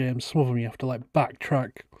Souls games. Some of them you have to like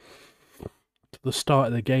backtrack to the start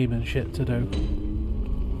of the game and shit to do.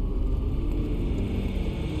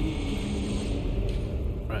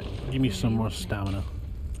 Right, give me some more stamina.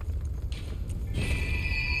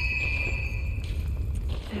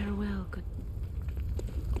 Farewell, good.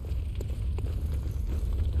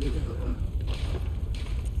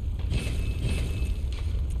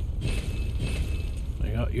 There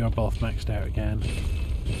you go, you're both maxed out again.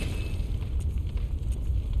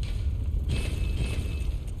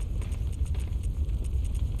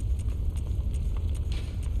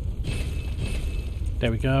 There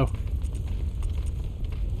we go.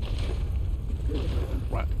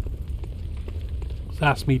 Right. So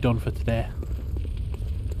that's me done for today.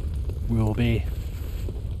 We will be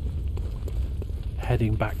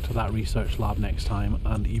heading back to that research lab next time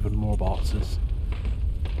and even more bosses.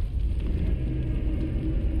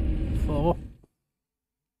 So,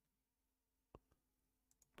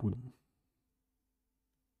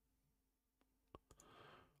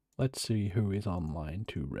 let's see who is online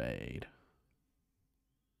to raid.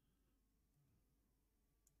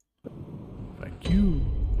 Thank you.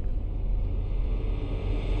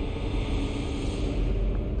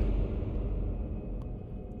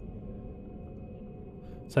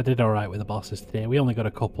 So I did alright with the bosses today. We only got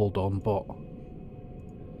a couple done, but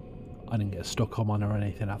I didn't get stuck on one or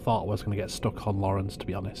anything. I thought I was going to get stuck on Lawrence, to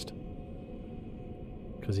be honest.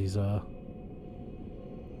 Because he's a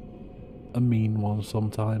mean one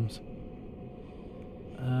sometimes.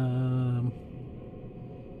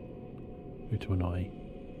 Who to annoy?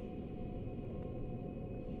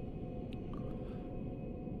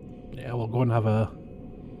 Yeah, we'll go and have a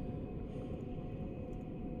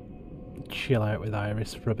chill out with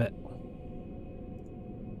Iris for a bit.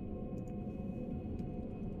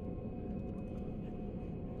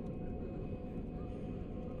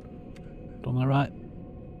 Done the right?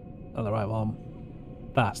 Not the right one.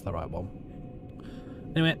 That's the right one.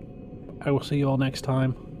 Anyway, I will see you all next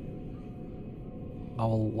time. I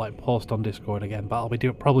will like post on Discord again, but I'll be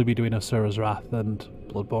probably be doing Asura's Wrath and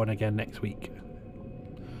Bloodborne again next week.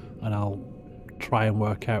 And I'll try and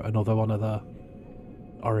work out another one of the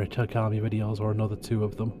Oritakami videos, or another 2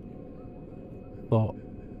 of them. But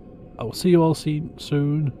I will see you all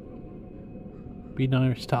soon. Be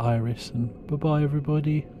nice to Iris, and bye bye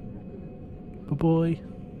everybody. Bye bye.